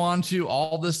then you go on to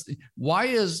all this.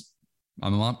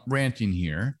 I'm not ranting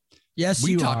here. Yes,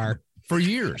 you are. For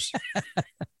years,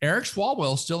 Eric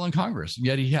Swalwell is still in Congress,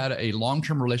 yet he had a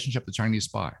long-term relationship with the Chinese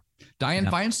spy. Dianne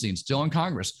Feinstein still in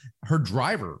Congress. Her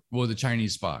driver was a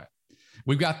Chinese spy.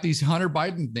 We've got these Hunter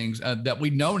Biden things that we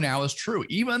know now is true.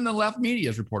 Even the left media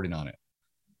is reporting on it.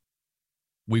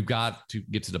 We've got to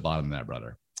get to the bottom of that,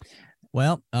 brother.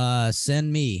 Well,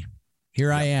 send me.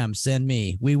 Here I am. Send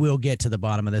me. We will get to the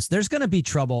bottom of this. There's going to be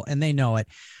trouble, and they know it.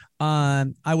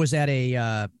 I was at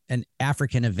an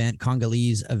African event,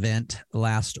 Congolese event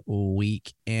last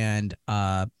week, and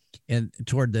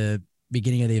toward the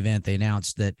beginning of the event, they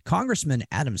announced that Congressman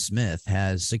Adam Smith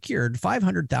has secured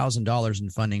 $500,000 in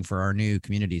funding for our new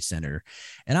community center.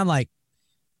 And I'm like,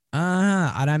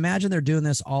 and I imagine they're doing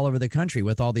this all over the country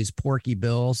with all these porky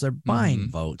bills. They're buying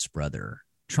votes, brother,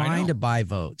 trying to buy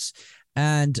votes.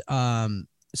 And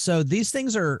so these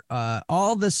things are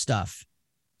all this stuff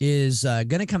is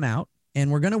going to come out, and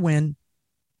we're going to win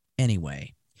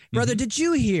anyway. Brother, did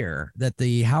you hear that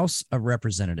the House of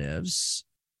Representatives,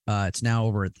 it's now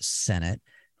over at the Senate,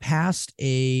 passed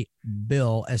a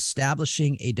bill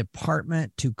establishing a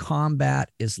department to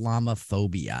combat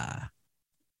Islamophobia?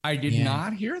 I did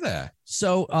not hear that.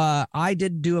 So I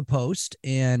did do a post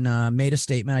and made a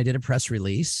statement. I did a press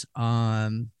release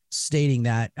stating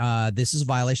that this is a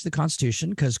violation of the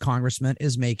Constitution because Congressman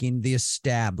is making the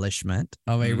establishment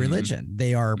of a religion.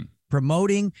 They are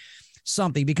promoting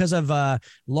something because of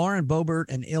Lauren Boebert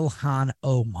and Ilhan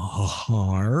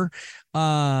Omar.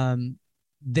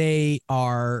 They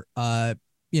are,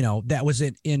 that was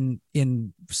it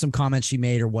in some comments she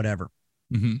made or whatever.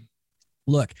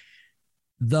 Look,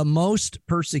 the most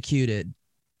persecuted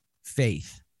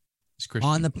faith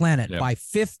on the planet by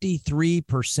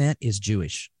 53% is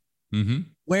Jewish.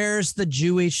 Where's the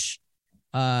Jewish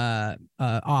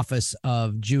office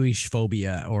of Jewish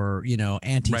phobia or,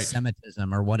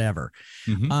 anti-Semitism or whatever?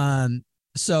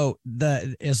 So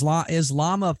the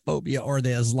Islamophobia or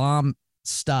the Islam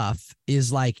stuff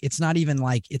is like, it's not even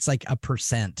like, it's like a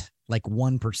percent, like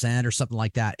 1% or something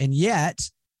like that. And yet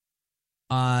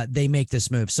they make this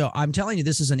move. So I'm telling you,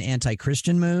 this is an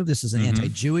anti-Christian move. This is an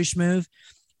anti-Jewish move.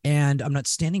 And I'm not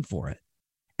standing for it.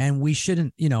 And we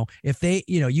shouldn't, if they,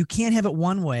 you can't have it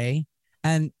one way.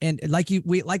 And like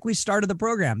we started the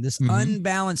program, this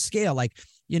unbalanced scale, like,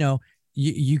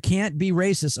 you can't be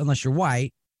racist unless you're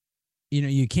white.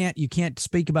 You can't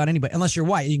speak about anybody unless you're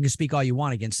white. You can speak all you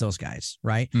want against those guys.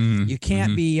 Right. You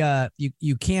can't be,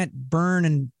 you can't burn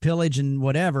and pillage and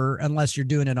whatever, unless you're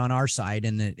doing it on our side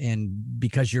and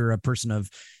because you're a person of,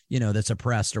 that's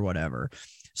oppressed or whatever.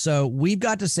 So we've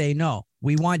got to say, no,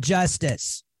 we want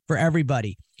justice for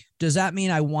everybody. Does that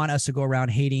mean I want us to go around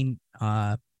hating,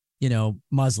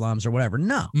 Muslims or whatever?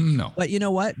 No. But you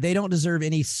know what? They don't deserve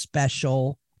any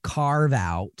special carve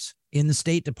out in the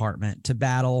State Department to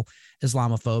battle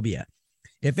Islamophobia.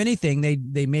 If anything,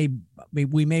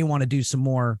 we may want to do some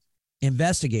more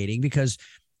investigating, because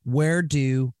where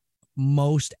do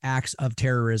most acts of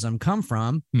terrorism come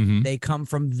from? They come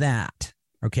from that.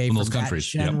 Okay. From those countries.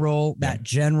 General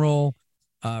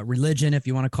religion, if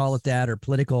you want to call it that, or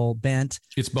political bent.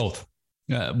 It's both.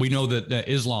 We know that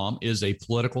Islam is a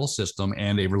political system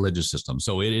and a religious system.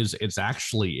 So it's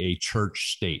actually a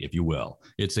church state, if you will.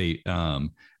 It's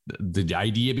the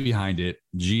idea behind it,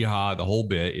 jihad, the whole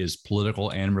bit, is political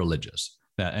and religious.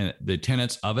 And the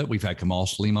tenets of it, we've had Kamal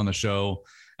Saleem on the show.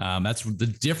 That's the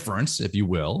difference, if you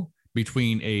will,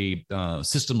 between a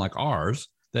system like ours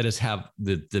that have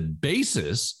the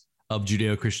basis of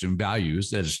Judeo-Christian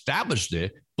values that established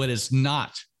it, but it's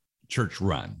not church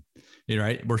run.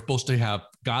 Right? We're supposed to have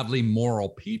godly, moral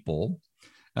people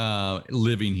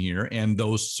living here and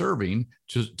those serving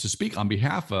to speak on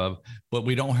behalf of, but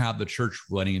we don't have the church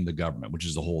running the government, which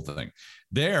is the whole thing.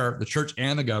 There, the church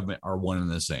and the government are one and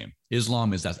the same.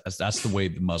 Islam is that's the way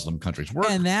the Muslim countries work.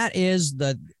 And that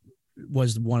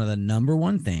was one of the number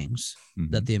one things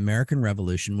that the American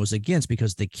Revolution was against,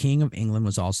 because the King of England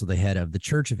was also the head of the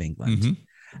Church of England.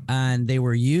 And they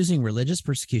were using religious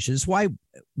persecution. It's why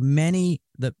many,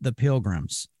 the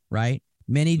pilgrims, right?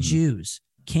 Many Jews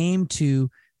came to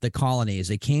the colonies.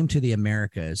 They came to the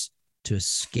Americas to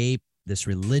escape this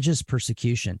religious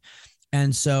persecution.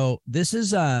 And so this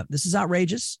is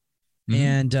outrageous.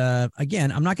 And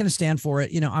again, I'm not going to stand for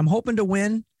it. I'm hoping to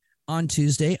win on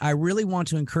Tuesday. I really want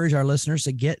to encourage our listeners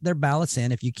to get their ballots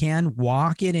in. If you can,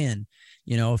 walk it in.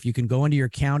 If you can go into your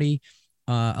county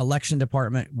election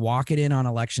department, walk it in on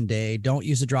election day. Don't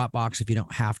use a drop box if you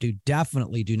don't have to.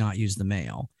 Definitely do not use the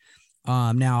mail.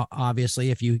 Now, obviously,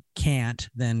 if you can't,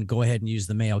 then go ahead and use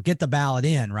the mail. Get the ballot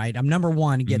in, right? I'm number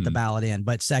one, get the ballot in.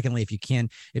 But secondly, if you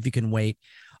can wait.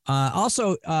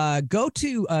 Also, go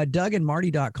to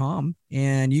DougAndMarty.com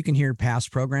and you can hear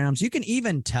past programs. You can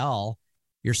even tell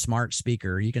your smart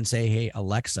speaker. You can say, "Hey,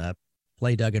 Alexa,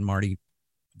 play Doug and Marty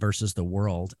versus the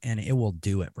world," and it will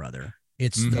do it, brother.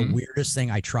 It's the weirdest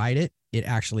thing. I tried it. It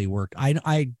actually worked.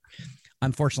 I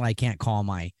unfortunately, I can't call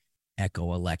my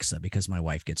Echo Alexa because my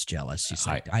wife gets jealous. She's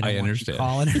like, I don't understand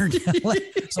calling her.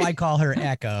 So I call her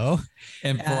Echo.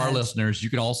 And for our listeners, you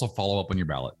can also follow up on your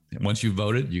ballot. Once you've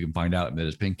voted, you can find out that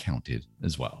it's been counted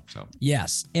as well. So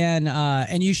yes.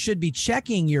 And you should be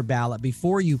checking your ballot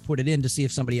before you put it in to see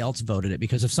if somebody else voted it,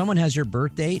 because if someone has your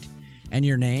birth date and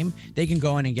your name, they can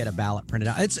go in and get a ballot printed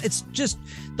out. It's just,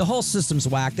 the whole system's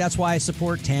whack. That's why I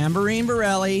support Tamborine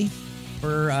Borelli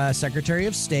for Secretary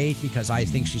of State, because I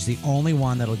think she's the only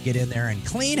one that'll get in there and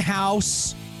clean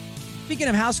house. Speaking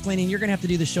of house cleaning, you're going to have to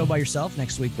do the show by yourself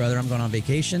next week, brother. I'm going on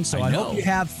vacation, so I hope you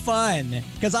have fun,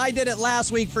 because I did it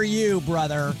last week for you,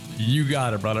 brother. You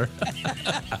got it, brother.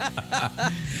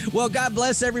 Well, God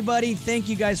bless everybody. Thank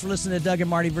you guys for listening to Doug and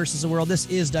Marty versus the World. This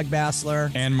is Doug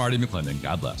Bassler. And Marty McClendon.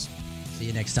 God bless. See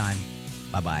you next time.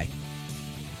 Bye-bye.